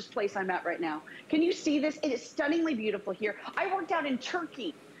gorgeous place I'm at right now. Can you see this? It is stunningly beautiful here. I worked out in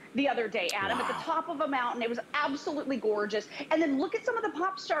Turkey the other day, Adam, at the top of a mountain. It was absolutely gorgeous. And then look at some of the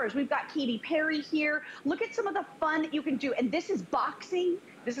pop stars. We've got Katy Perry here. Look at some of the fun that you can do. And this is boxing.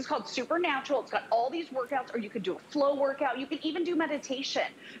 This is called Supernatural. It's got all these workouts, or you could do a flow workout. You can even do meditation.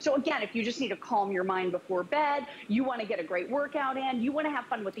 So again, if you just need to calm your mind before bed, you want to get a great workout in, you want to have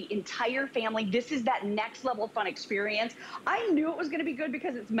fun with the entire family, this is that next level fun experience. I knew it was going to be good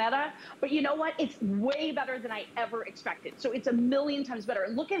because it's Meta, but you know what? It's way better than I ever expected. So it's a million times better.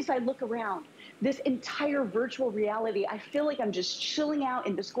 Look, as I look around, this entire virtual reality, I feel like I'm just chilling out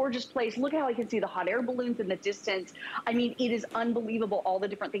in this gorgeous place. Look how I can see the hot air balloons in the distance. I mean, it is unbelievable, all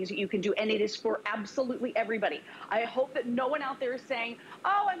the different things that you can do, and it is for absolutely everybody. I hope that no one out there is saying,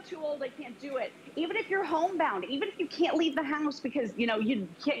 oh, I'm too old, I can't do it. Even if you're homebound, even if you can't leave the house because, you know, you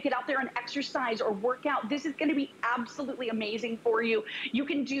can't get out there and exercise or work out, this is going to be absolutely amazing for you. You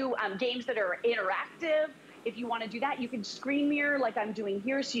can do games that are interactive. If you want to do that, you can screen mirror like I'm doing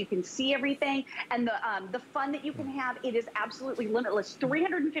here so you can see everything. And the fun that you can have, it is absolutely limitless.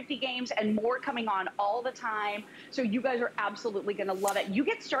 350 games and more coming on all the time. So you guys are absolutely going to love it. You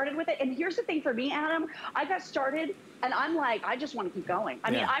get started with it. And here's the thing for me, Adam, I got started and I'm like, I just want to keep going. I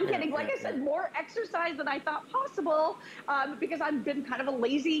mean, I'm getting, like I said, more exercise than I thought possible because I've been kind of a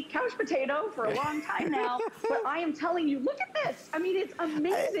lazy couch potato for a long time now. But I am telling you, look at this. I mean, it's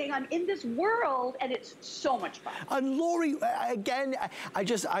amazing. I'm in this world and it's so much fun. And Laurie, again,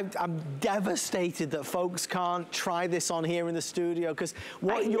 I'm devastated that folks can't try this on here in the studio, because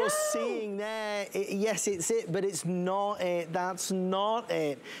what you're seeing there, yes, it's it, but it's not it. That's not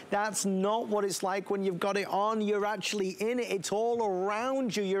it. That's not what it's like when you've got it on. You're actually in it. It's all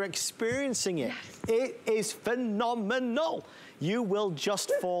around you. You're experiencing it. Yes. It is phenomenal. You will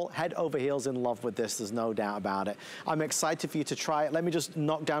just fall head over heels in love with this. There's no doubt about it. I'm excited for you to try it. Let me just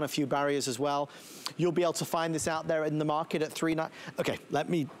knock down a few barriers as well. You'll be able to find this out there in the market at $399. Okay,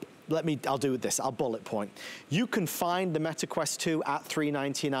 I'll do this. I'll bullet point. You can find the Meta Quest 2 at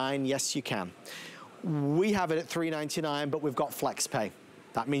 $399. Yes, you can. We have it at $399, but we've got FlexPay.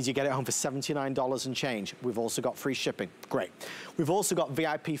 That means you get it home for $79 and change. We've also got free shipping. Great. We've also got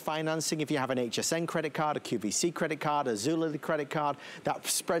VIP financing if you have an HSN credit card, a QVC credit card, a Zulily credit card. That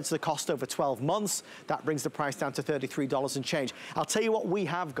spreads the cost over 12 months. That brings the price down to $33 and change. I'll tell you what we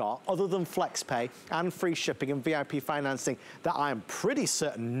have got, other than FlexPay and free shipping and VIP financing, that I am pretty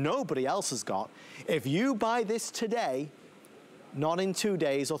certain nobody else has got. If you buy this today, not in 2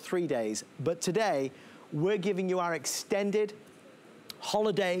 days or 3 days, but today, we're giving you our extended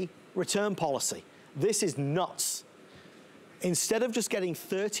holiday return policy. This is nuts. Instead of just getting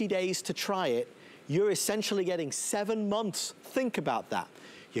 30 days to try it, you're essentially getting 7 months. Think about that.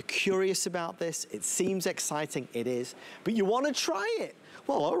 You're curious about this. It seems exciting. It is. But you want to try it.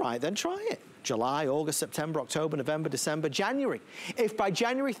 Well, all right, then try it. July, August, September, October, November, December, January. If by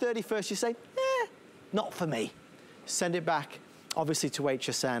January 31st you say, not for me, send it back, obviously, to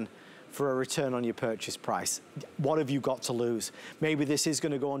HSN for a return on your purchase price. What have you got to lose? Maybe this is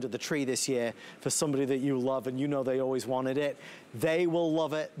going to go under the tree this year for somebody that you love and you know they always wanted it. They will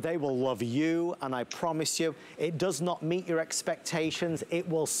love it. They will love you. And I promise you, it does not meet your expectations. It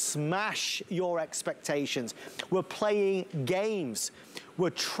will smash your expectations. We're playing games. We're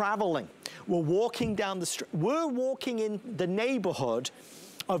traveling. We're walking down the street. We're walking in the neighborhood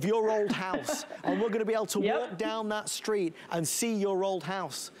of your old house. And we're going to be able to walk down that street and see your old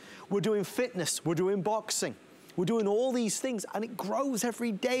house. We're doing fitness, we're doing boxing, we're doing all these things, and it grows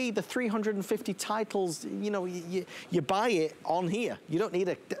every day. The 350 titles, you know, you buy it on here. You don't need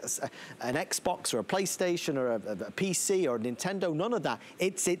an Xbox or a PlayStation or a PC or a Nintendo, none of that.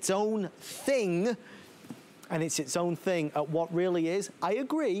 It's its own thing, and it's its own thing at what really is. I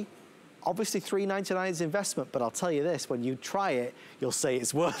agree. Obviously, $399 is investment, but I'll tell you this, when you try it, you'll say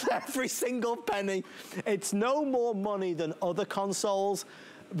it's worth every single penny. It's no more money than other consoles,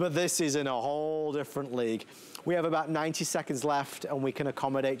 but this is in a whole different league. We have about 90 seconds left, and we can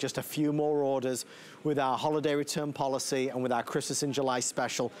accommodate just a few more orders with our holiday return policy and with our Christmas in July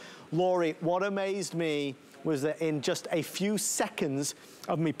special. Lori, what amazed me was that in just a few seconds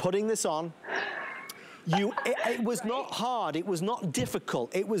of me putting this on, it was not hard, it was not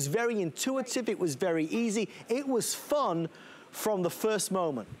difficult, it was very intuitive, it was very easy, it was fun from the first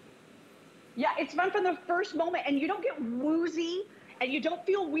moment. Yeah, it's fun from the first moment, and you don't get woozy, and you don't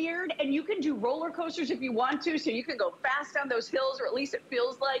feel weird, and you can do roller coasters if you want to, so you can go fast down those hills, or at least it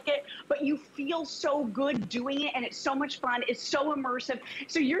feels like it, but you feel so good doing it, and it's so much fun. It's so immersive.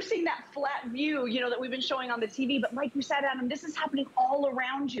 So you're seeing that flat view, you know, that we've been showing on the TV, but like you said, Adam, this is happening all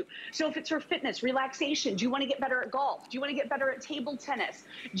around you. So if it's for fitness, relaxation, do you want to get better at golf? Do you want to get better at table tennis?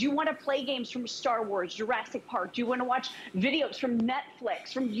 Do you want to play games from Star Wars, Jurassic Park? Do you want to watch videos from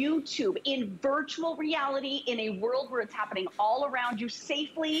Netflix, from YouTube, in virtual reality, in a world where it's happening all around you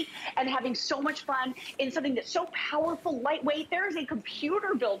safely and having so much fun in something that's so powerful, lightweight? There is a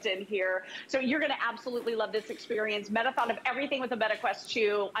computer built in here. So you're going to absolutely love this experience. Meta thought of everything with the MetaQuest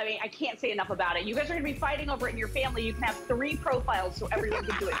 2. I mean, I can't say enough about it. You guys are going to be fighting over it in your family. You can have 3 profiles so everyone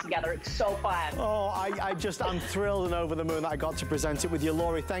can do it together. It's so fun. Oh, I'm thrilled and over the moon that I got to present it with you.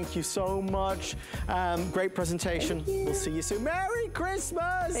 Lori, thank you so much. Great presentation. We'll see you soon. Merry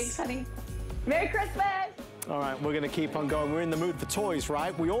Christmas! Thanks, honey. Merry Christmas! All right, we're going to keep on going. We're in the mood for toys,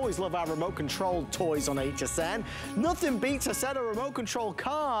 right? We always love our remote control toys on HSN. Nothing beats a set of remote control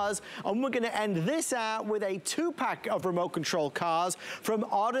cars, and we're going to end this out with a 2-pack of remote control cars from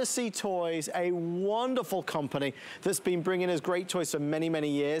Odyssey Toys, a wonderful company that's been bringing us great toys for many, many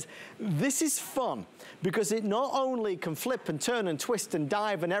years. This is fun because it not only can flip and turn and twist and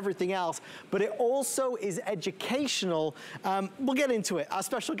dive and everything else, but it also is educational. We'll get into it. Our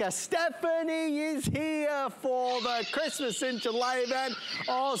special guest, Stephanie, is here for the Christmas in July event.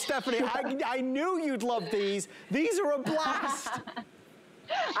 Oh, Stephanie, I knew you'd love these. These are a blast.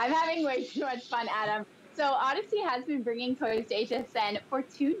 I'm having way too much fun, Adam. So Odyssey has been bringing toys to HSN for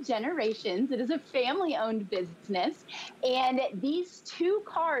 2 generations. It is a family-owned business, and these 2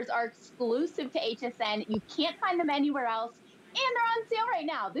 cars are exclusive to HSN. You can't find them anywhere else, and they're on sale right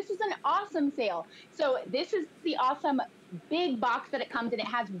now. This is an awesome sale. So this is the awesome big box that it comes in. It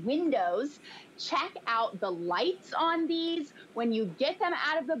has windows. Check out the lights on these. When you get them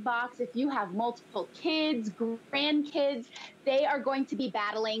out of the box, if you have multiple kids, grandkids, they are going to be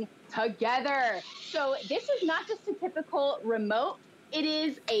battling together. So this is not just a typical remote. It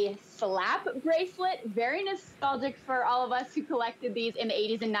is a slap bracelet, very nostalgic for all of us who collected these in the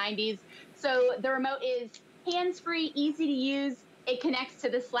 80s and 90s. So the remote is hands-free, easy to use. It connects to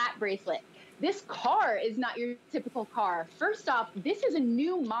the slap bracelet. This car is not your typical car. First off, this is a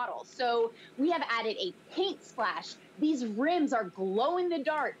new model. So we have added a paint splash. These rims are glow in the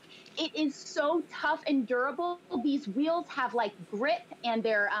dark. It is so tough and durable. These wheels have like grip and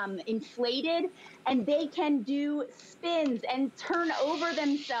they're inflated, and they can do spins and turn over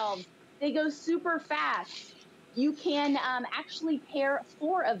themselves. They go super fast. You can actually pair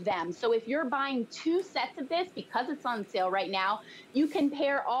 4 of them. So if you're buying 2 sets of this, because it's on sale right now, you can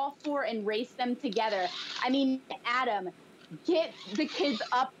pair all 4 and race them together. I mean, Adam, get the kids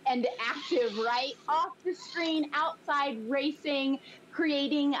up and active, right? Off the screen, outside racing,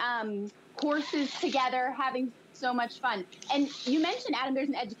 creating courses together, having so much fun. And you mentioned, Adam, there's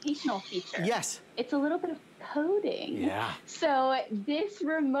an educational feature. Yes. It's a little bit of coding. Yeah. So this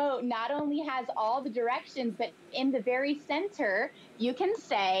remote not only has all the directions, but in the very center, you can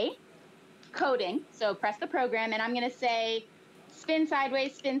say coding. So press the program, and I'm going to say spin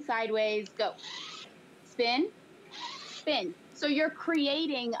sideways, go. Spin, spin. So you're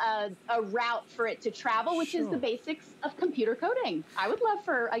creating a route for it to travel, which is the basics of computer coding. I would love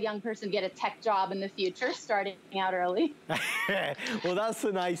for a young person to get a tech job in the future, starting out early. Well, that's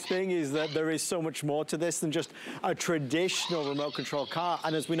the nice thing, is that there is so much more to this than just a traditional remote control car.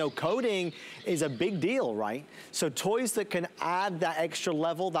 And as we know, coding is a big deal, right? So toys that can add that extra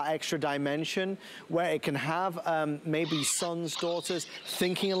level, that extra dimension, where it can have maybe sons, daughters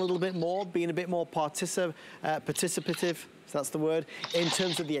thinking a little bit more, being a bit more participative, if that's the word, in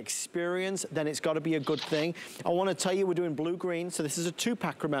terms of the experience, then it's got to be a good thing. I want to tell you, we're doing blue-green, so this is a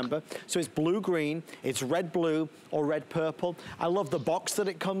 2-pack, remember. So it's blue-green, it's red-blue, or red-purple. I love the box that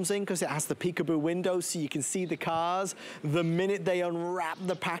it comes in because it has the peekaboo windows so you can see the cars. The minute they unwrap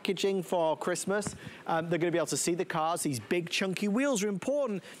the packaging for Christmas, they're going to be able to see the cars. These big chunky wheels are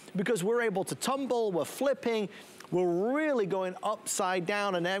important because we're able to tumble, we're flipping, we're really going upside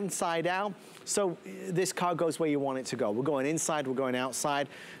down and inside out. So this car goes where you want it to go. We're going inside, we're going outside.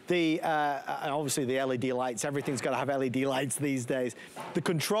 Obviously the LED lights, everything's got to have LED lights these days. The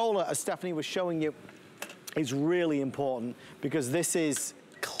controller, as Stephanie was showing you, is really important because this is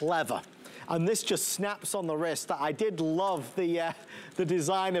clever. And this just snaps on the wrist. I did love the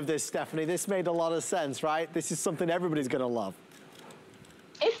design of this, Stephanie. This made a lot of sense, right? This is something everybody's going to love.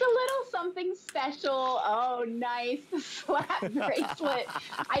 It's a little something special. Oh, nice. The slap bracelet.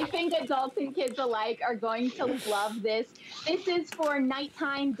 I think adults and kids alike are going to love this. This is for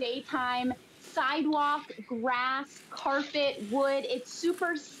nighttime, daytime, sidewalk, grass, carpet, wood. It's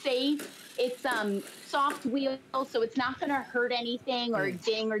super safe. It's soft wheel, so it's not going to hurt anything or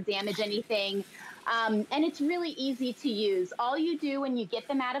ding or damage anything. And it's really easy to use. All you do when you get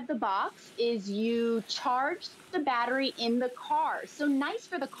them out of the box is you charge the battery in the car. So nice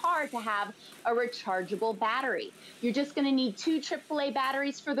for the car to have a rechargeable battery. You're just going to need 2 AAA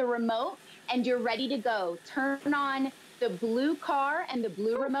batteries for the remote, and you're ready to go. Turn on the blue car and the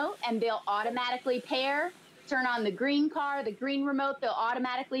blue remote, and they'll automatically pair. Turn on the green car, the green remote, they'll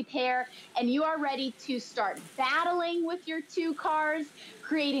automatically pair, and you are ready to start battling with your 2 cars,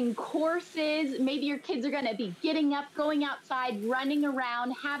 creating courses. Maybe your kids are going to be getting up, going outside, running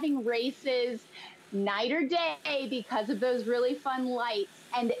around, having races, night or day, because of those really fun lights.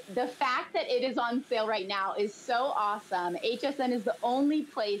 And the fact that it is on sale right now is so awesome. HSN is the only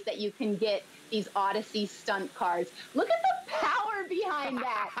place that you can get these Odyssey stunt cars. Look at the power behind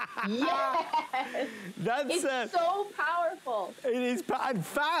that. Yes. It's so powerful. It is and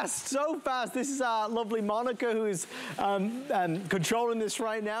fast, so fast. This is our lovely Monica who's controlling this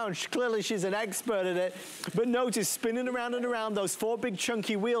right now, and clearly she's an expert at it. But notice, spinning around and around those 4 big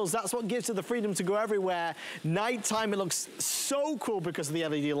chunky wheels, that's what gives her the freedom to go everywhere. Nighttime, it looks so cool because of the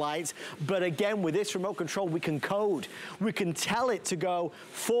LED lights. But again, with this remote control, we can code. We can tell it to go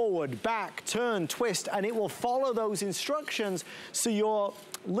forward, back, turn, twist, and it will follow those instructions so your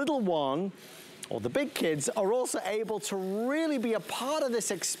little one or the big kids are also able to really be a part of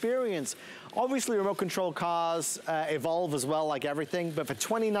this experience. Obviously, remote control cars evolve as well, like everything, but for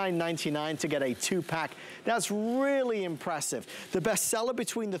 $29.99 to get a 2-pack, that's really impressive. The best seller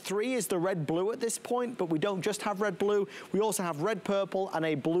between the 3 is the red-blue at this point, but we don't just have red-blue. We also have red-purple and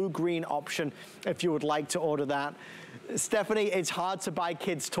a blue-green option if you would like to order that. Stephanie, it's hard to buy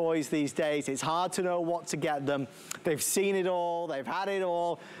kids' toys these days. It's hard to know what to get them. They've seen it all. They've had it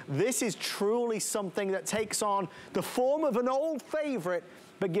all. This is truly something that takes on the form of an old favorite,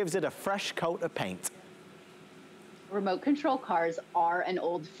 but gives it a fresh coat of paint. Remote control cars are an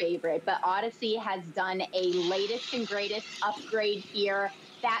old favorite, but Odyssey has done a latest and greatest upgrade here.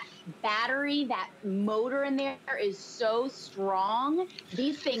 That battery, that motor in there is so strong.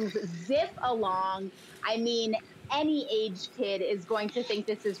 These things zip along. I mean, any age kid is going to think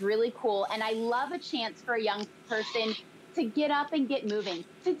this is really cool. And I love a chance for a young person to get up and get moving,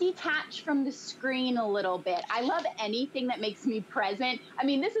 to detach from the screen a little bit. I love anything that makes me present. I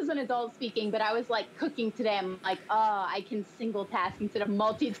mean, this is an adult speaking, but I was like cooking today. I'm like, oh, I can single task instead of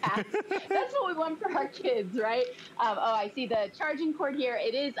multitask. That's what we want for our kids, right? Oh, I see the charging cord here.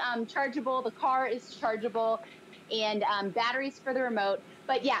 It is chargeable. The car is chargeable, and batteries for the remote.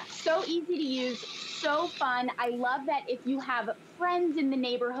 But yeah, so easy to use, so fun. I love that if you have friends in the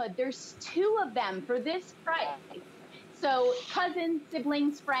neighborhood, there's 2 of them for this price. So cousins,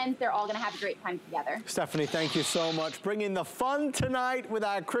 siblings, friends, they're all going to have a great time together. Stephanie, thank you so much. Bringing the fun tonight with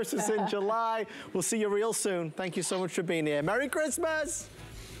our Christmas in July. We'll see you real soon. Thank you so much for being here. Merry Christmas.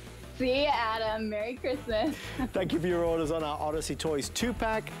 See ya, Adam. Merry Christmas. Thank you for your orders on our Odyssey Toys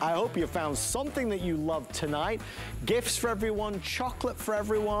 2-pack. I hope you found something that you love tonight. Gifts for everyone, chocolate for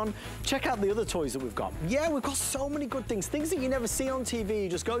everyone. Check out the other toys that we've got. Yeah, we've got so many good things that you never see on TV.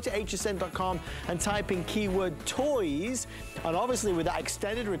 Just go to hsn.com and type in keyword toys. And obviously with that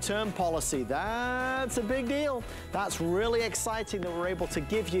extended return policy, that's a big deal. That's really exciting that we're able to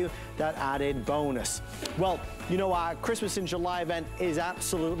give you that added bonus. Well, you know, our Christmas in July event is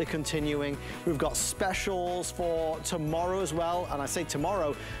absolutely continuing. We've got specials for tomorrow as well. And I say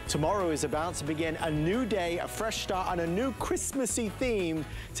tomorrow is about to begin a new day, a fresh start, and a new Christmassy theme.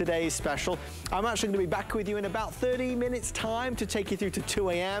 Today's special. I'm actually going to be back with you in about 30 minutes time to take you through to 2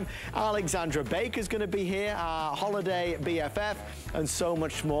 a.m. Alexandra Baker's going to be here, our holiday BFF, and so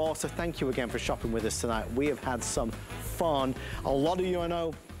much more. So thank you again for shopping with us tonight. We have had some fun. A lot of you, I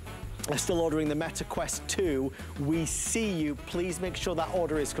know, are still ordering the Meta Quest 2. We see you. Please make sure that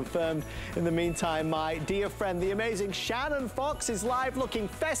order is confirmed. In the meantime, my dear friend, the amazing Shannon Fox is live looking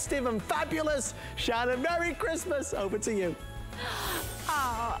festive and fabulous. Shannon, Merry Christmas. Over to you.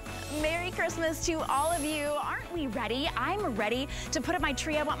 Oh, Merry Christmas to all of you. Aren't we ready? I'm ready to put up my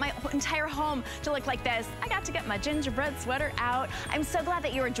tree. I want my entire home to look like this. I got to get my gingerbread sweater out. I'm so glad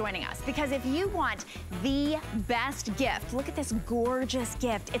that you are joining us, because if you want the best gift, look at this gorgeous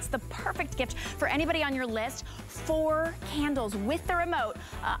gift. It's the perfect gift for anybody on your list. 4 candles with the remote.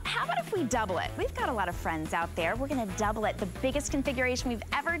 How about if we double it? We've got a lot of friends out there. We're gonna double it. The biggest configuration we've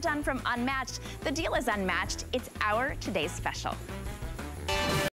ever done from Unmatched. The deal is unmatched. It's our today's special.